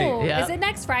 that's Oh, right. Yeah. is it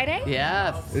next Friday?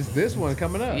 Yeah. It's this one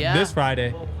coming up. Yeah. This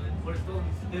Friday. Well, we're still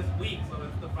in this week, so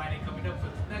it's the Friday coming up, so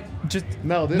it's next week. Just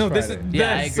No, this this is Friday. Yeah,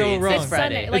 I that's agree. so It's wrong. this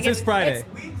Friday. Sunday. It's this Friday.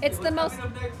 It's the most.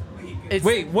 Coming up next week. It's,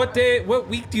 Wait, what day? What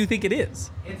week do you think it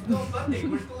is? It's still Sunday.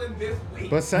 We're still in this week.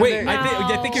 But Sunday. Wait,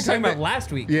 I think you're talking about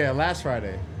last week. Yeah, last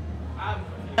Friday.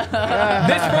 This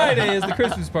Friday is the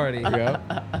Christmas party. Yeah.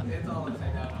 It's all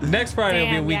upside down. Next Friday will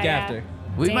be a Damn, week yeah, after.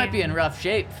 we Damn. might be in rough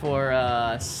shape for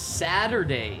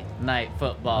Saturday night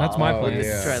football. That's my Oh, plan. with the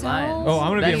yeah. Detroit So- Lions. Oh, I'm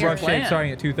gonna be That's in your rough plan. shape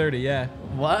starting at 2:30. Yeah.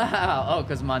 Wow. Oh,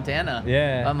 because Montana.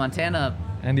 Yeah. Montana.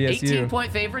 NDSU.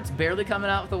 18-point favorites, barely coming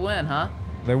out with a win, huh?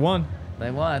 They won.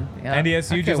 They won. Yeah. I NDSU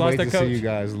can't just lost wait their to coach. see you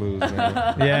guys lose,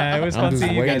 man. Yeah, it was I'm fun just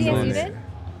seeing you guys waiting on NDSU lose. it. did?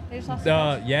 They just lost their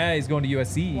coach? Yeah, he's going to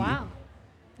USC. Wow.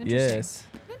 Interesting. Yes.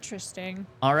 Interesting.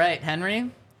 All right, Henry,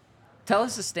 tell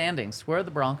us the standings. Where are the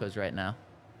Broncos right now?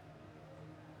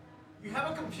 You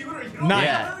have a computer. You don't Ninth.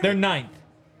 Yeah. They're ninth.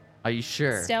 Are you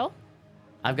sure? Still?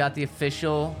 I've got the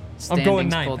official I'm standings going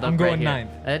ninth. pulled up I'm going right here.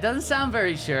 ninth. It doesn't sound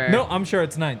very sure. No, I'm sure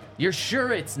it's ninth. You're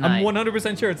sure it's I'm ninth?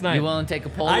 100% sure it's ninth. You willing to take a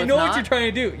poll? I if know not? what you're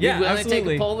trying to do. Yeah, willing to take a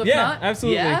absolutely. poll if yeah, not?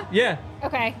 absolutely. Yeah? Yeah.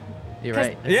 Okay. You're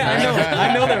right. It's Yeah, I ninth. know.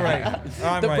 I know they're right.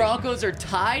 I'm The right. Broncos are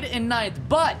tied in ninth,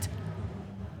 but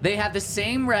they have the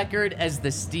same record as the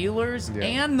Steelers Yeah.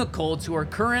 and the Colts, who are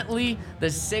currently the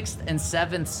 6th and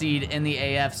 7th seed in the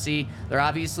AFC. They're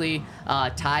obviously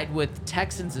tied with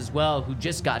Texans as well, who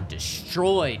just got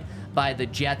destroyed by the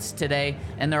Jets today.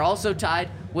 And they're also tied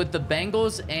with the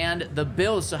Bengals and the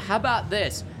Bills. So how about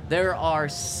this? There are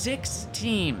 6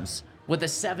 teams with a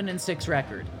 7-6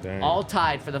 record, Dang. all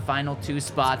tied for the final 2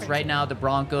 spots. Right now, the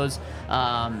Broncos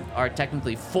are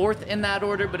technically 4th in that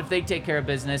order, but if they take care of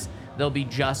business, they'll be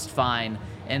just fine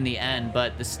in the end.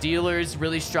 But the Steelers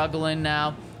really struggling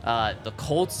now. The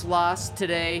Colts lost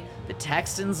today. The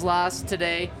Texans lost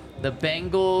today. The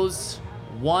Bengals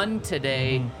won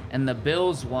today, and the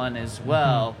Bills won as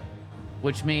well.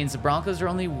 Which means the Broncos are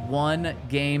only 1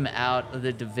 game out of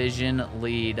the division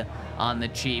lead on the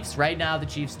Chiefs. Right now, the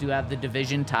Chiefs do have the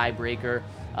division tiebreaker.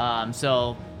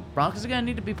 So Broncos are going to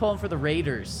need to be pulling for the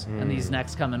Raiders in these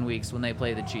next coming weeks when they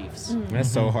play the Chiefs. That's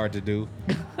so hard to do.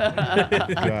 God,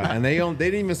 and they didn't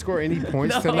even score any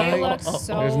points No. tonight. They look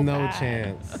so There's no bad.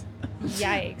 chance.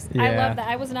 Yikes. I Yeah. love that.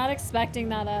 I was not expecting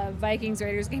that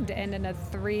Vikings-Raiders game to end in a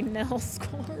 3-0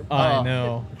 score. I Oh.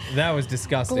 know. That was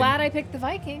disgusting. Glad I picked the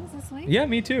Vikings this week. Yeah,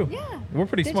 me too. Yeah. We're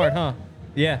pretty Did smart, you? huh?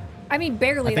 Yeah. I mean,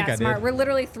 barely I think that I smart. did. We're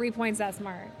literally 3 points that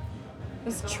smart. It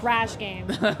was a trash game.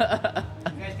 You guys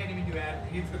can't even do ad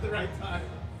reads at the right time.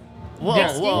 Whoa,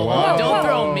 Yes. whoa, Wow. don't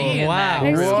throw me in Wow.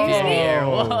 that group Excuse me? here.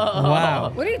 Whoa.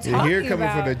 Wow. What are you You're talking here coming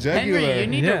about? for the jugular. Henry, you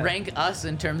need Yeah. to rank us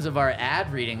in terms of our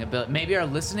ad reading ability. Maybe our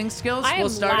listening skills. I am We'll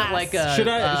start at last. like a. Should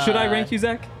I rank you,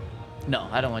 Zach? No,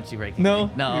 I don't want you ranking. No.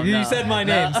 me. No. You no. said my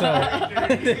name, so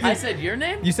I said your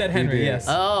name. you said Henry. did. Yes.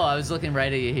 Oh, I was looking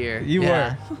right at you here. You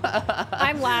Yeah.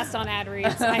 I'm last on ad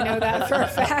reads. I know that for a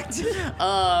fact.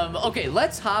 Okay,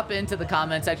 let's hop into the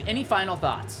comment section. Any final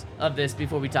thoughts of this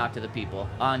before we talk to the people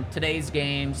on today's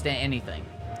game? Anything?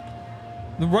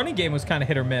 The running game was kind of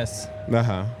hit or miss.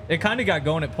 Uh-huh. It kind of got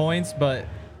going at points, but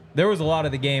there was a lot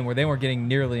of the game where they weren't getting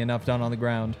nearly enough done on the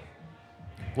ground.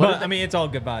 What But are the- I mean, it's all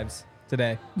good vibes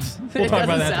today. We'll It talk about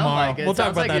doesn't that sound tomorrow. like it. We'll It talk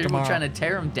sounds about like that you're tomorrow. trying to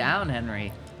tear him down,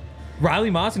 Henry. Riley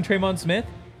Moss and Trayvon Smith.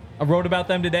 I wrote about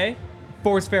them today.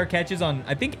 Forced fair catches on,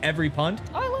 I think, every punt.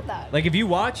 Oh, I love that. Like, if you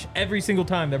watch, every single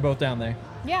time they're both down there.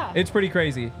 Yeah. It's pretty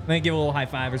crazy. They give a little high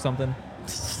five or something.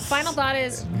 Final thought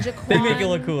is Jaquan. They make it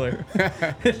look cooler.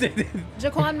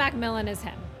 Jaquan McMillan is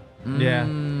him. Yeah.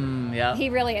 Yeah. He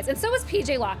really is. And so is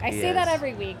PJ Locke. I He say that is.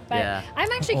 every week. But Yeah. I'm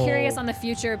actually curious Oh. on the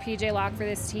future of PJ Locke for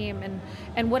this team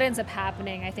and what ends up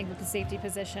happening, I think, with the safety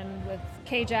position with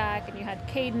K-Jack and you had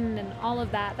Caden and all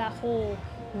of that. That whole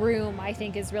room, I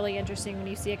think, is really interesting when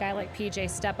you see a guy like PJ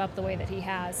step up the way that he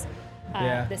has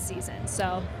Yeah. this season.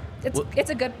 So Well- it's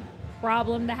a good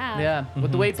problem to have. Yeah,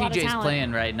 with the way It's a lot of PJ's talent.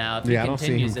 playing right now, if Yeah, I he don't see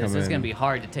continues him this, it's coming. going to be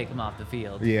hard to take him off the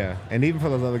field. Yeah, and even for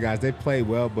those other guys, they play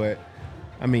well, but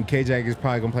I mean, K-Jack is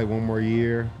probably going to play one more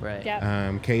year. Right. Yep.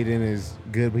 Caden is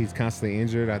good, but he's constantly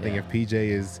injured. I think if PJ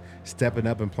is stepping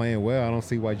up and playing well, I don't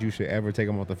see why you should ever take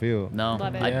him off the field. No,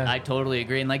 Love it. I totally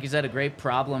agree. And like you said, a great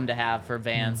problem to have for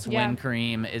Vance Yeah. when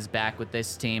Kareem is back with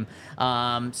this team.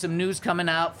 Some news coming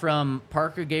out from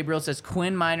Parker Gabriel says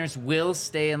Quinn Miners will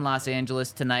stay in Los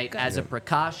Angeles tonight as a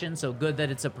precaution. So good that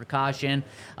it's a precaution.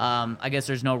 I guess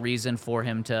there's no reason for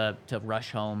him to rush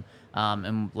home.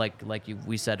 And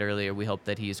we said earlier, we hope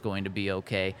that he's going to be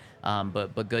okay.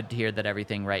 But good to hear that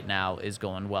everything right now is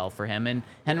going well for him. And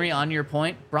Henry, on your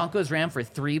point, Broncos ran for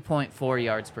 3.4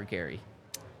 yards per carry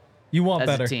You want as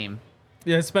better. a team.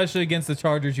 Yeah, especially against the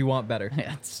Chargers, you want better.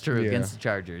 Yeah, it's true Yeah. against the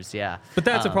Chargers. Yeah, But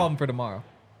that's a problem for tomorrow.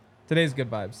 Today's good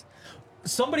vibes.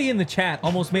 Somebody in the chat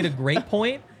almost made a great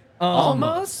point.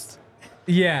 Almost.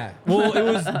 Yeah. Well, it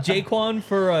was Jaquan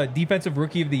for Defensive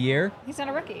Rookie of the Year. He's not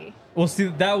a rookie. Well, see,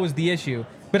 that was the issue.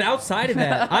 But outside of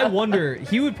that, I wonder,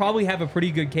 he would probably have a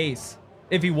pretty good case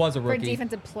if he was a For rookie.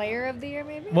 defensive player of the year,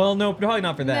 maybe? Well, no, probably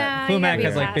not for that. Nah, you gotta Klumac be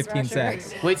has a like pass 15 rusher.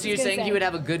 sacks. Wait, so I you're was gonna saying he say. would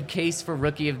have a good case for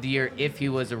Rookie of the Year if he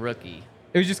was a rookie?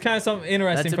 It was just kind of something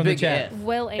interesting That's a from the big chat. if.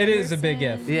 Will It is a big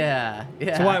if. Anderson? Yeah, yeah.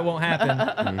 That's why it won't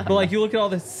happen. But like, you look at all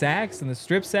the sacks and the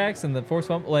strip sacks and the forced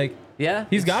fumble, like, Yeah,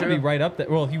 he's it's got to be true. right up there.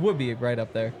 Well, he would be right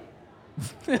up there.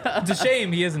 It's a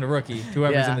shame he isn't a rookie,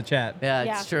 whoever's in the chat. Yeah,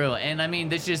 Yeah. it's true. And I mean,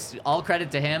 this just all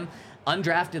credit to him.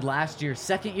 Undrafted last year,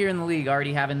 second year in the league,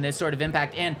 already having this sort of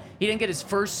impact. And he didn't get his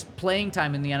first playing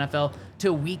time in the NFL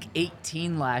till week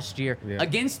 18 last year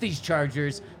against these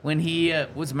Chargers when he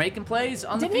was making plays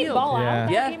on Didn't the he field. ball out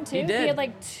that Yeah, game too? he did. He had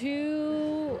like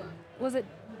two. Was it?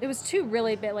 It was two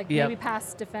really big, like Yep. maybe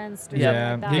pass defense. Or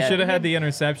Yeah, something like he that. should have had the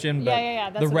interception, but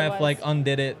yeah, that's the what it ref was. like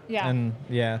undid it. Yeah. And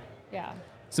yeah, Yeah,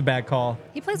 it's a bad call.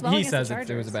 he plays well He against the says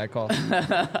it was a Chargers. bad call.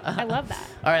 I love that.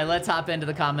 All right, let's hop into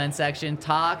the comment section.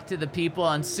 Talk to the people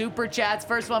on Super Chats.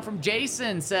 First one from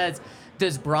Jason says,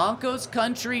 does Broncos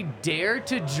country dare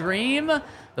to dream?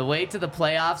 The way to the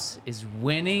playoffs is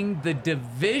winning the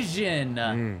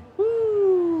division.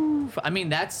 Woo. I mean,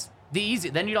 that's the easy.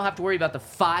 Then you don't have to worry about the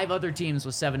 5 other teams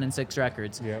with 7 and 6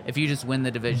 records. Yep. If you just win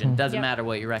the division, doesn't Yep. matter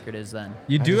what your record is then.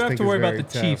 You I do just have think to it's worry about very the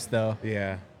tough. Chiefs, though.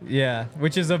 Yeah. Yeah,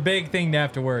 which is a big thing to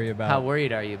have to worry about. How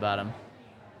worried are you about them?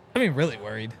 I mean, really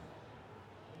worried.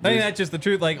 I mean, that's just the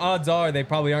truth. Like, odds are they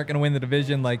probably aren't going to win the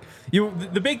division. Like,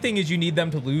 the big thing is you need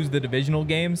them to lose the divisional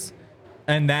games,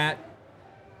 and that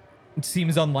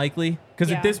seems unlikely. Because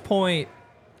Yeah. at this point,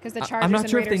 Because the Chargers I'm not and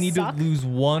sure if they Raiders need suck. to lose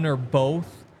one or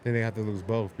both. Then they have to lose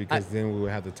both because then we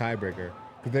would have the tiebreaker.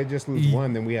 If they just lose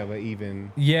one, then we have an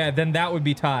even. Yeah, then that would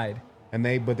be tied.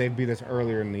 But they beat us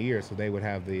earlier in the year, so they would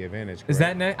have the advantage. Is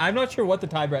correct? that? I'm not sure what the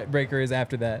tiebreaker is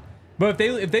after that. But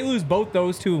if they lose both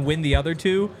those two and win the other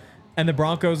two, and the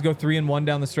Broncos go 3-1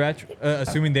 down the stretch,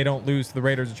 assuming they don't lose to the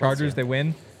Raiders or Chargers, they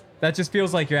win. That just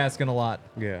feels like you're asking a lot.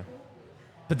 Yeah.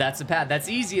 But that's the path. That's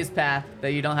the easiest path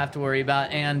that you don't have to worry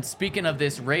about. And speaking of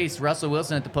this race, Russell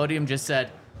Wilson at the podium just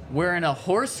said, we're in a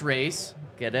horse race.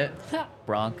 Get it?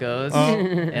 Broncos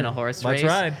in a horse Let's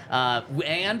race. ride.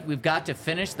 And we've got to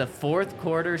finish the 4th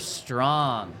quarter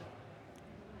strong.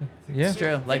 Yeah. It's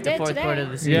true. Like the did 4th today. quarter of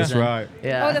the season. Yeah. That's right.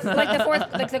 Yeah. Oh, like the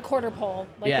fourth, like the quarter pole.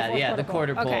 Like the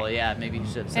quarter pole. Okay. Yeah, maybe you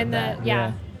should have said And that.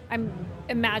 yeah, I'm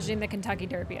imagining the Kentucky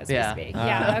Derby as Yeah. we speak.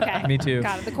 Yeah, okay. Me too.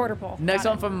 Got it. The quarter pole. Next Got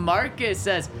one it. from Marcus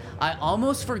says, I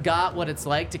almost forgot what it's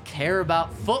like to care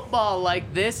about football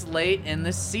like this late in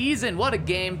the season. What a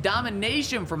game.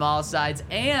 Domination from all sides.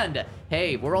 And,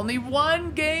 hey, we're only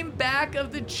 1 game back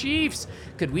of the Chiefs.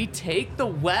 Could we take the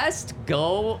West?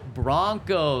 Go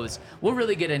Broncos. We'll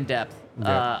really get in depth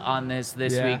on this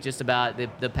Yeah. week, just about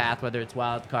the path, whether it's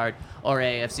wild card or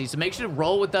AFC. So make sure to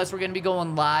roll with us. We're going to be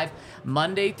going live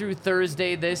Monday through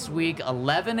Thursday this week,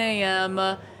 11 a.m.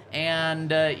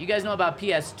 And you guys know about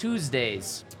PS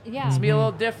Tuesdays. Yeah. It's going to be a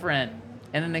little different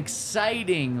in an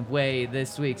exciting way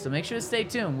this week. So make sure to stay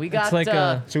tuned. We got. It's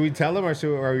like Should we tell them or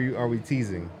are we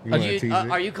teasing? You wanna tease it?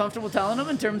 are you comfortable telling them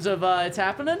in terms of it's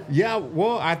happening? Yeah.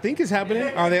 Well, I think it's happening.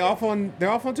 Are they off on?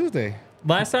 They're off on Tuesday.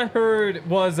 Last I heard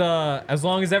was as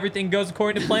long as everything goes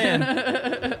according to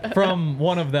plan from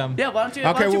one of them. Yeah. Why don't you?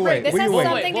 Okay, why don't you we'll break? wait. This has We'll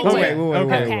something wait. to We'll do. wait. We'll wait.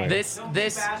 Okay. We'll wait.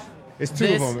 This It's two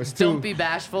of them. It's two. Don't be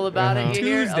bashful about it. You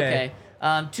hear? Tuesday.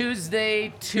 Okay.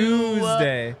 Tuesday.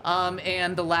 Tuesday.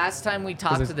 And the last time we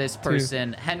talked it's to this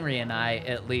person, Henry and I,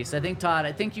 at least, I think Todd,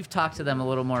 I think you've talked to them a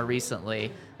little more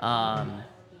recently,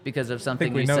 because of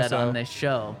something we you know said so. on this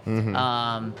show.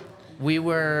 We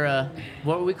were,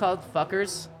 what were we called?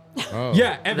 Fuckers. Oh.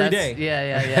 Yeah, every That's- day.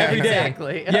 Yeah. Every day.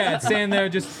 Exactly. Yeah, standing there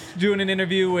just doing an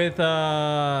interview with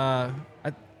I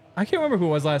can't remember who it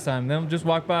was last time. They'll just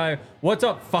walk by. What's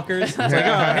up, fuckers? It's like,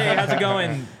 oh, hey, how's it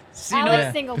going? So, you Alex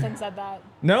Yeah. Singleton said that.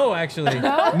 No, actually.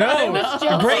 No? No.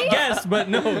 Josie? Great guess, but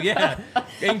no, yeah.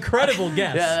 Incredible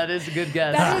guess. yeah, that is a good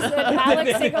guess. That is an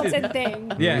Alex Singleton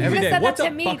thing. Yeah, You every just day. said What's that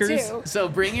up, to me fuckers? too. So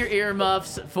bring your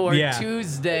earmuffs for Yeah.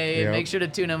 Tuesday. Yep. Make sure to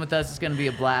tune in with us. It's going to be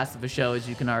a blast of a show, as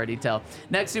you can already tell.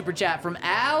 Next super chat from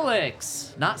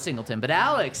Alex, not Singleton, but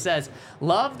Alex says,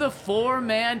 "Love the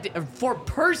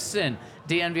four-person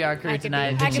DNVR crew I could be- tonight.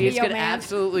 I The could be Chiefs your could man."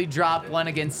 absolutely drop one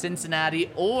against Cincinnati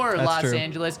or That's Los true.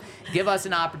 Angeles. Give us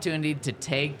an opportunity to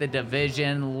take the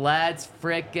division. Let's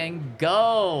frickin'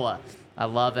 go." I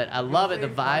love it. I love it. The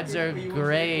vibes are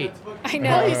great. I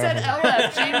Well, he know. said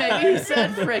LFG. Maybe he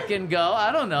said frickin' go.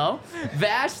 I don't know.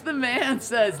 Vash the man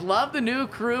says, "Love the new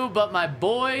crew, but my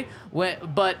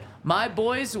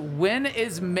boys, when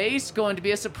is Mace going to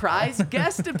be a surprise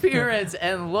guest appearance?"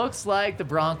 And looks like the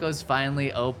Broncos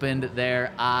finally opened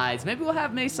their eyes. Maybe we'll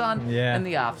have Mace on Yeah. in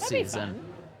the offseason.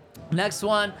 Next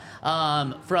one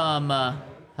from,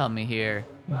 help me here.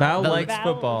 Val likes Val-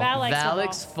 football. Val likes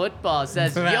Valix Football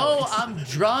says, Valix. "Yo, I'm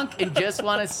drunk and just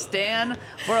want to stand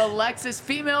for Alexis.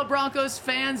 Female Broncos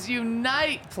fans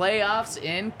unite. Playoffs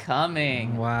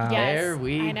incoming." Wow. Yes, There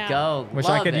we I know. go. Wish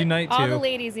Love I could it. unite All the too.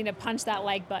 ladies need to punch that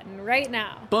like button right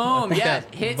now. Boom. Yeah.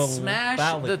 Yeah. Hit smash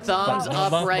Valix. the thumbs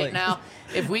Valix. up right Valix. now.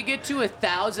 If we get to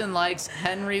 1,000 likes,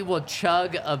 Henry will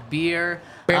chug a beer.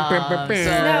 No,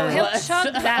 he'll let's-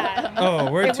 chug that. Oh,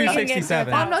 we're If we can get to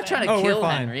 267. I'm not trying to Oh, we're kill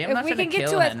fine. Henry. I'm If not we trying can to get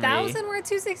kill to Henry. 1,000, we're at I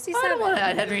 267. don't want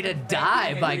Henry to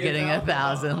die by getting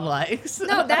 1,000 likes.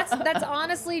 No, that's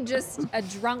honestly just a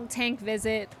drunk tank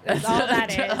visit. That's all that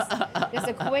is. Just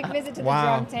a quick visit to the Wow.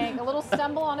 drunk tank, a little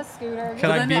stumble on a scooter.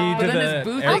 Can I then be it- to but then his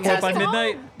the booth airport takes by us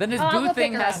midnight? Then his Oh, I'll go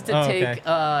boothing pick her has up. to Oh, take. okay.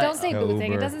 Don't say No boo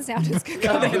thing. It Uber. doesn't sound as good.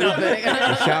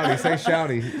 Shouty, say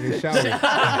shouty. Hey, shouty.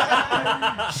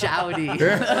 Shouty.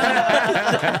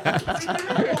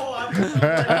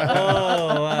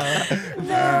 Oh,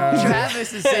 wow.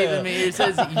 Travis is saving me. He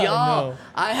says, "Y'all, no.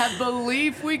 I have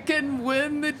belief we can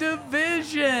win the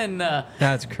division."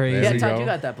 That's crazy. Yeah, you Todd, go. you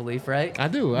got that belief, right? I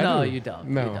do. No, do. you don't.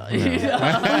 No. You don't.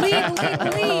 no.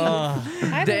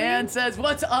 Believe. I Dan believe. says,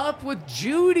 "What's up with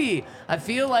Judy? I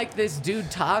feel like this dude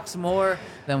talks more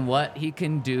than what he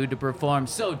can do to perform.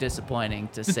 So disappointing,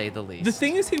 to say the least." The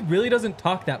thing is, he really doesn't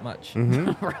talk that much.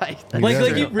 right? Like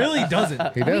doesn't. he really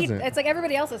doesn't. He doesn't. It's like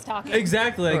everybody else is talking.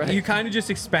 Exactly. Like Right. you kind of just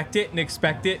expect it and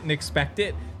expect it and expect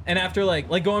it. And after like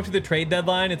going to the trade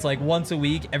deadline, it's like once a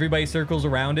week, everybody circles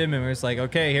around him and we're just like,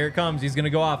 okay, here it comes. He's gonna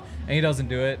go off, and he doesn't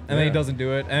do it, and then he Yeah. doesn't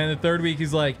do it, and then the third week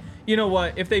he's like, you know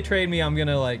what? If they trade me, I'm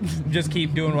gonna like just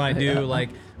keep doing what I do. Like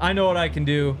I know what I can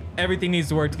do. Everything needs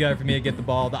to work together for me to get the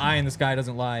ball. The eye in the sky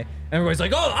doesn't lie. Everybody's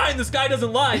like, oh, the eye in the sky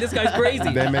doesn't lie. This guy's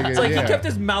crazy. They make It's it- like yeah. he kept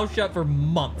his mouth shut for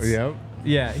months. Yep.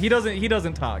 Yeah, he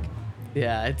doesn't talk.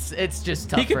 Yeah, it's just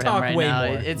tough He can for him talk right way now.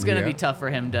 more. It's gonna be Yeah. tough for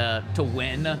him to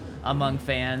win among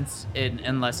fans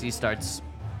unless he starts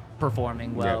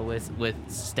performing well Yeah. with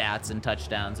stats and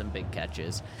touchdowns and big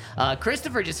catches.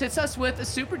 Christopher just hits us with a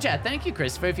super chat. Thank you,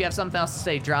 Christopher. If you have something else to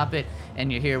say, drop it, and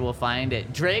you're here, we'll find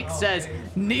it. Drake says,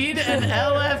 "Need an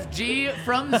LFG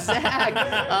from Zach."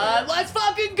 Let's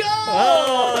fucking go!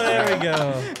 Oh, there we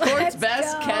go. Court's Let's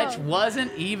best go. catch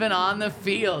wasn't even on the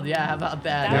field. Yeah, how about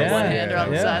that? That That was one-hander on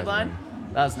the yeah. sideline.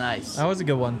 That was nice. That was a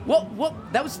good one.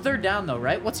 What? That was third down though,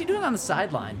 right? What's he doing on the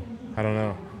sideline? I don't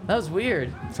know. That was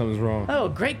weird. Something's wrong. Oh,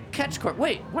 great catch, Court.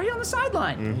 Wait, why are you on the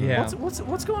sideline? Yeah.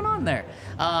 What's going on there?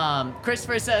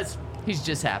 Christopher says he's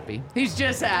just happy. He's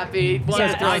just happy. Wanted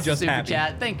Says, to throw "I us a just super happy."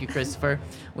 chat. Thank you, Christopher.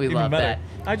 We Even love better.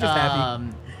 that. I just happy.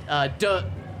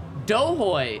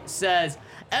 Dohoy says,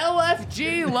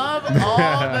 LFG love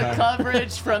all the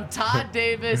coverage from Todd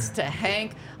Davis to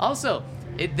Hank. Also,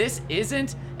 this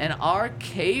isn't an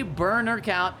RK burner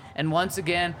count. And once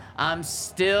again, I'm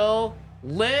still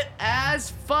lit as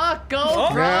fuck. Go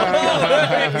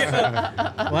Broncos!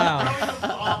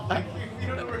 Wow.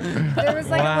 There was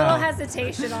like Wow. a little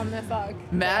hesitation on the fuck.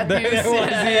 Matthew There was,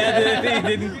 said,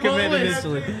 he didn't commit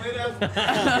initially.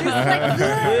 Because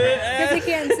he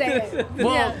can't say it.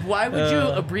 well, Yeah. why would you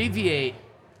abbreviate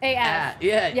AF.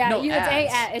 Yeah, Yeah, no, it's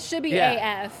abs. AF. It should be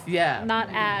Yeah. AF. Yeah. Not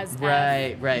as. F.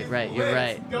 Right. You're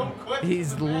right. Don't quit.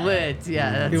 He's lit. Yeah,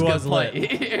 that's He a good was point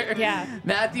lit. here. Yeah.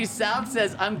 Matthew South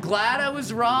says, I'm glad I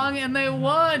was wrong and they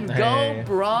won. Hey. Go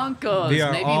Broncos. We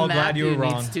are Maybe all Matthew glad you were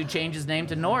wrong. needs to change his name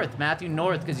to North. Matthew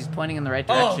North, because he's pointing in the right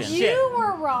Oh, direction. shit. You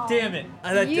were wrong. Damn it.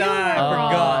 I You were forgot.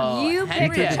 wrong. You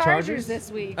Henry picked the had- Chargers this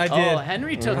week. I did. Oh,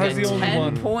 Henry took I a was the only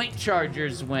one. 10-point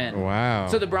Chargers win. Wow.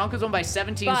 So the Broncos won by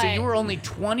 17, so But- you were only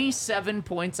 27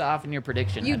 points off in your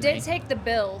prediction, You Henry. did take the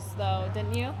Bills, though,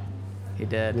 didn't you? He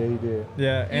did. Yeah, he did.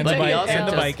 Yeah, and But the he also and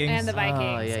the took- Vikings. And the Vikings.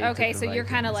 Oh, yeah, you Okay, took so the you're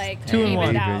kind of Vikings. like 2-1.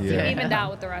 evened out. Yeah. You're evened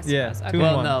out with the rest Yeah, of us. 2-1. Okay.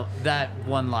 Well, no, that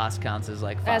one loss counts as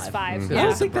like 5. That's 5. Because I don't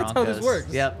it's the think that's how this Broncos.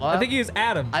 works. Yep. Well, I think he was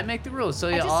Adam. I make the rules, so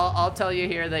yeah, just- I'll tell you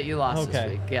here that you lost this Okay.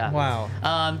 week. Yeah. Wow.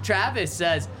 Travis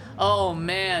says, "Oh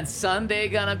man, Sunday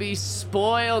gonna be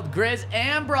spoiled. Grizz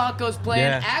and Broncos playing.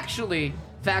 Yeah. Actually,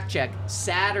 fact check,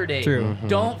 Saturday. True.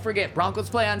 Don't forget, Broncos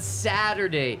play on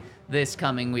Saturday this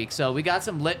coming week. So we got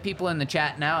some lit people in the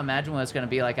chat now. Imagine what it's gonna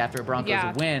be like after a Broncos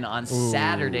Yeah. win on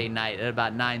Saturday night at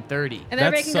about 9:30. And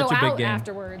then they That's can go such a big out game.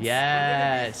 afterwards.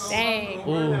 Yes. Dang. Ooh.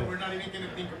 We're not even gonna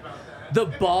think about that. The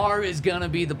bar is gonna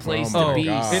be the place Oh to my be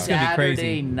God. It's gonna be Saturday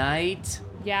crazy. night.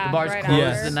 Yeah, The bar's right closed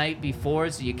after. the night before,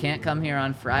 so you can't come here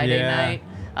on Friday Yeah.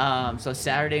 night. So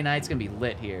Saturday night's gonna be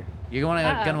lit here. You're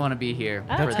gonna want to be here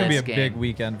for That's gonna be this a game. big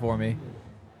weekend for me.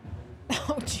 Oh,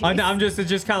 jeez. I'm just it's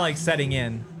just kind of like setting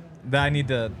in that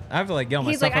I have to like get all my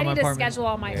He's stuff like, I out of my need to apartment. schedule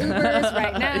all my Ubers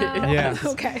right now. Yeah.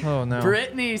 Okay. Oh no.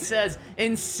 Brittany says,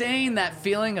 insane that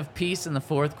feeling of peace in the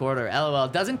fourth quarter. LOL.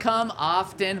 Doesn't come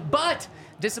often, but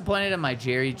disappointed in my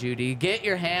Jerry Judy. Get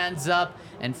your hands up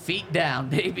and feet down,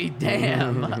 baby.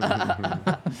 Damn.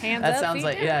 Hands That up, sounds feet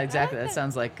like, down. yeah, I exactly. like That it.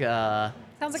 sounds like,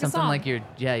 Sounds like a something song. like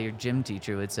your gym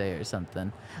teacher would say or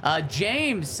something.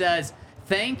 James says,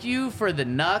 thank you for the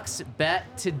Nux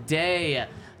bet today.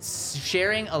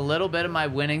 Sharing a little bit of my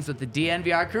winnings with the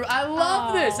DNVR crew. I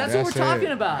love this. That's what That's we're talking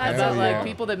it. about. That's About it. like Yeah.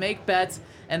 people that make bets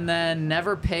and then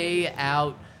never pay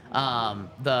out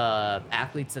the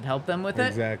athletes that help them with it.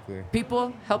 Exactly.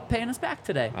 People help paying us back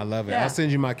today. I love it. Yeah. I'll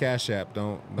send you my Cash App.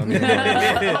 Don't even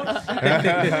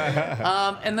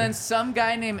And then some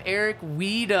guy named Eric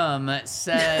Weedham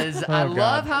says, I God.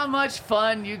 love how much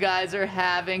fun you guys are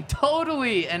having.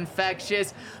 Totally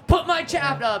infectious. Put my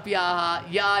chat up, Yaha.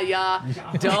 Yeah.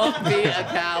 Don't be a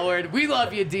coward. We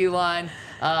love you, D-Line.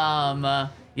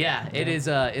 Yeah, it is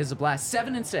a blast.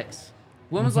 7-6.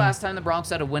 When was the last time the Broncos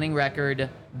had a winning record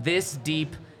this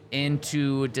deep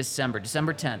into December?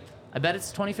 December 10th. I bet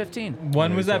it's 2015.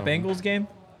 When was that Bengals game?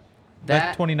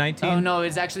 Like 2019? Oh, no,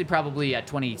 it's actually probably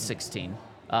 2016.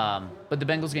 But the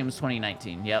Bengals game was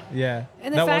 2019. Yep. Yeah.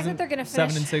 And the fact that wasn't they're gonna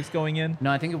finish- 7-6 going in. No,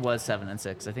 I think it was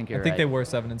 7-6. I think you're I think right. they were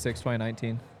 7-6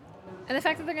 2019. And the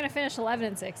fact that they're going to finish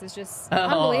 11-6 is just Oh,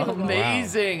 unbelievable.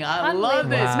 amazing. I love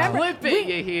this. Remember, Clip it,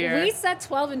 you hear. We said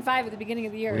 12-5 at the beginning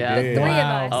of the year. Yeah. The three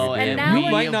Wow. of us. Oh, and and now we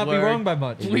it's- might not be were- wrong by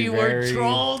much. We were Very-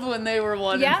 trolled when they were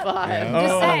 1-5.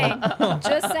 Yeah.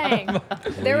 Just saying.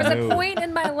 There was a knew. point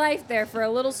in my life there for a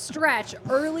little stretch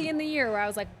early in the year where I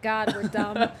was like, God, we're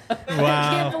dumb. I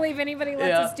can't believe anybody lets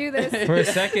Yeah. us do this. For a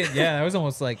second, yeah, that was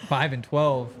almost like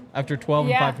 5-12 after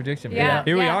 12-5 prediction. Yeah.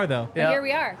 Here we are though. And here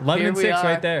we are. 11-6 Here we are.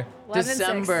 right there. 11-6.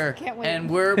 December, Can't wait. and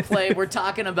we're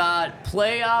talking about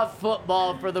playoff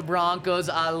football for the Broncos.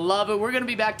 I love it. We're gonna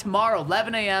be back tomorrow,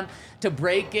 11 a.m. to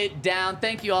break it down.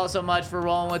 Thank you all so much for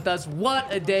rolling with us. What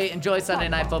a day! Enjoy Sunday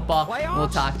Night Football. We'll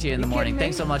talk to you in the morning.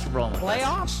 Thanks so much for rolling with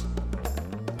us.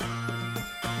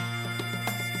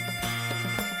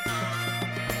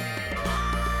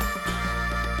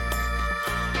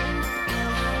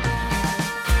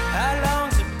 How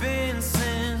long's it been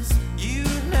since you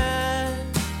and I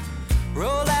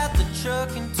rolled out the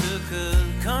truck and took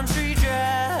a country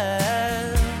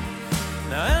drive?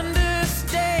 Now I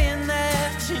understand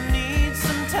that you need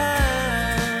some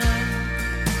time.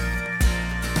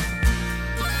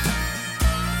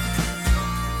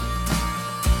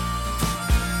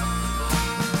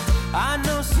 I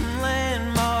know some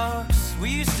landmarks we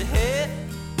used to hit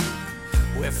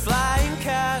where flying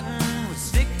cotton would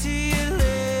stick to your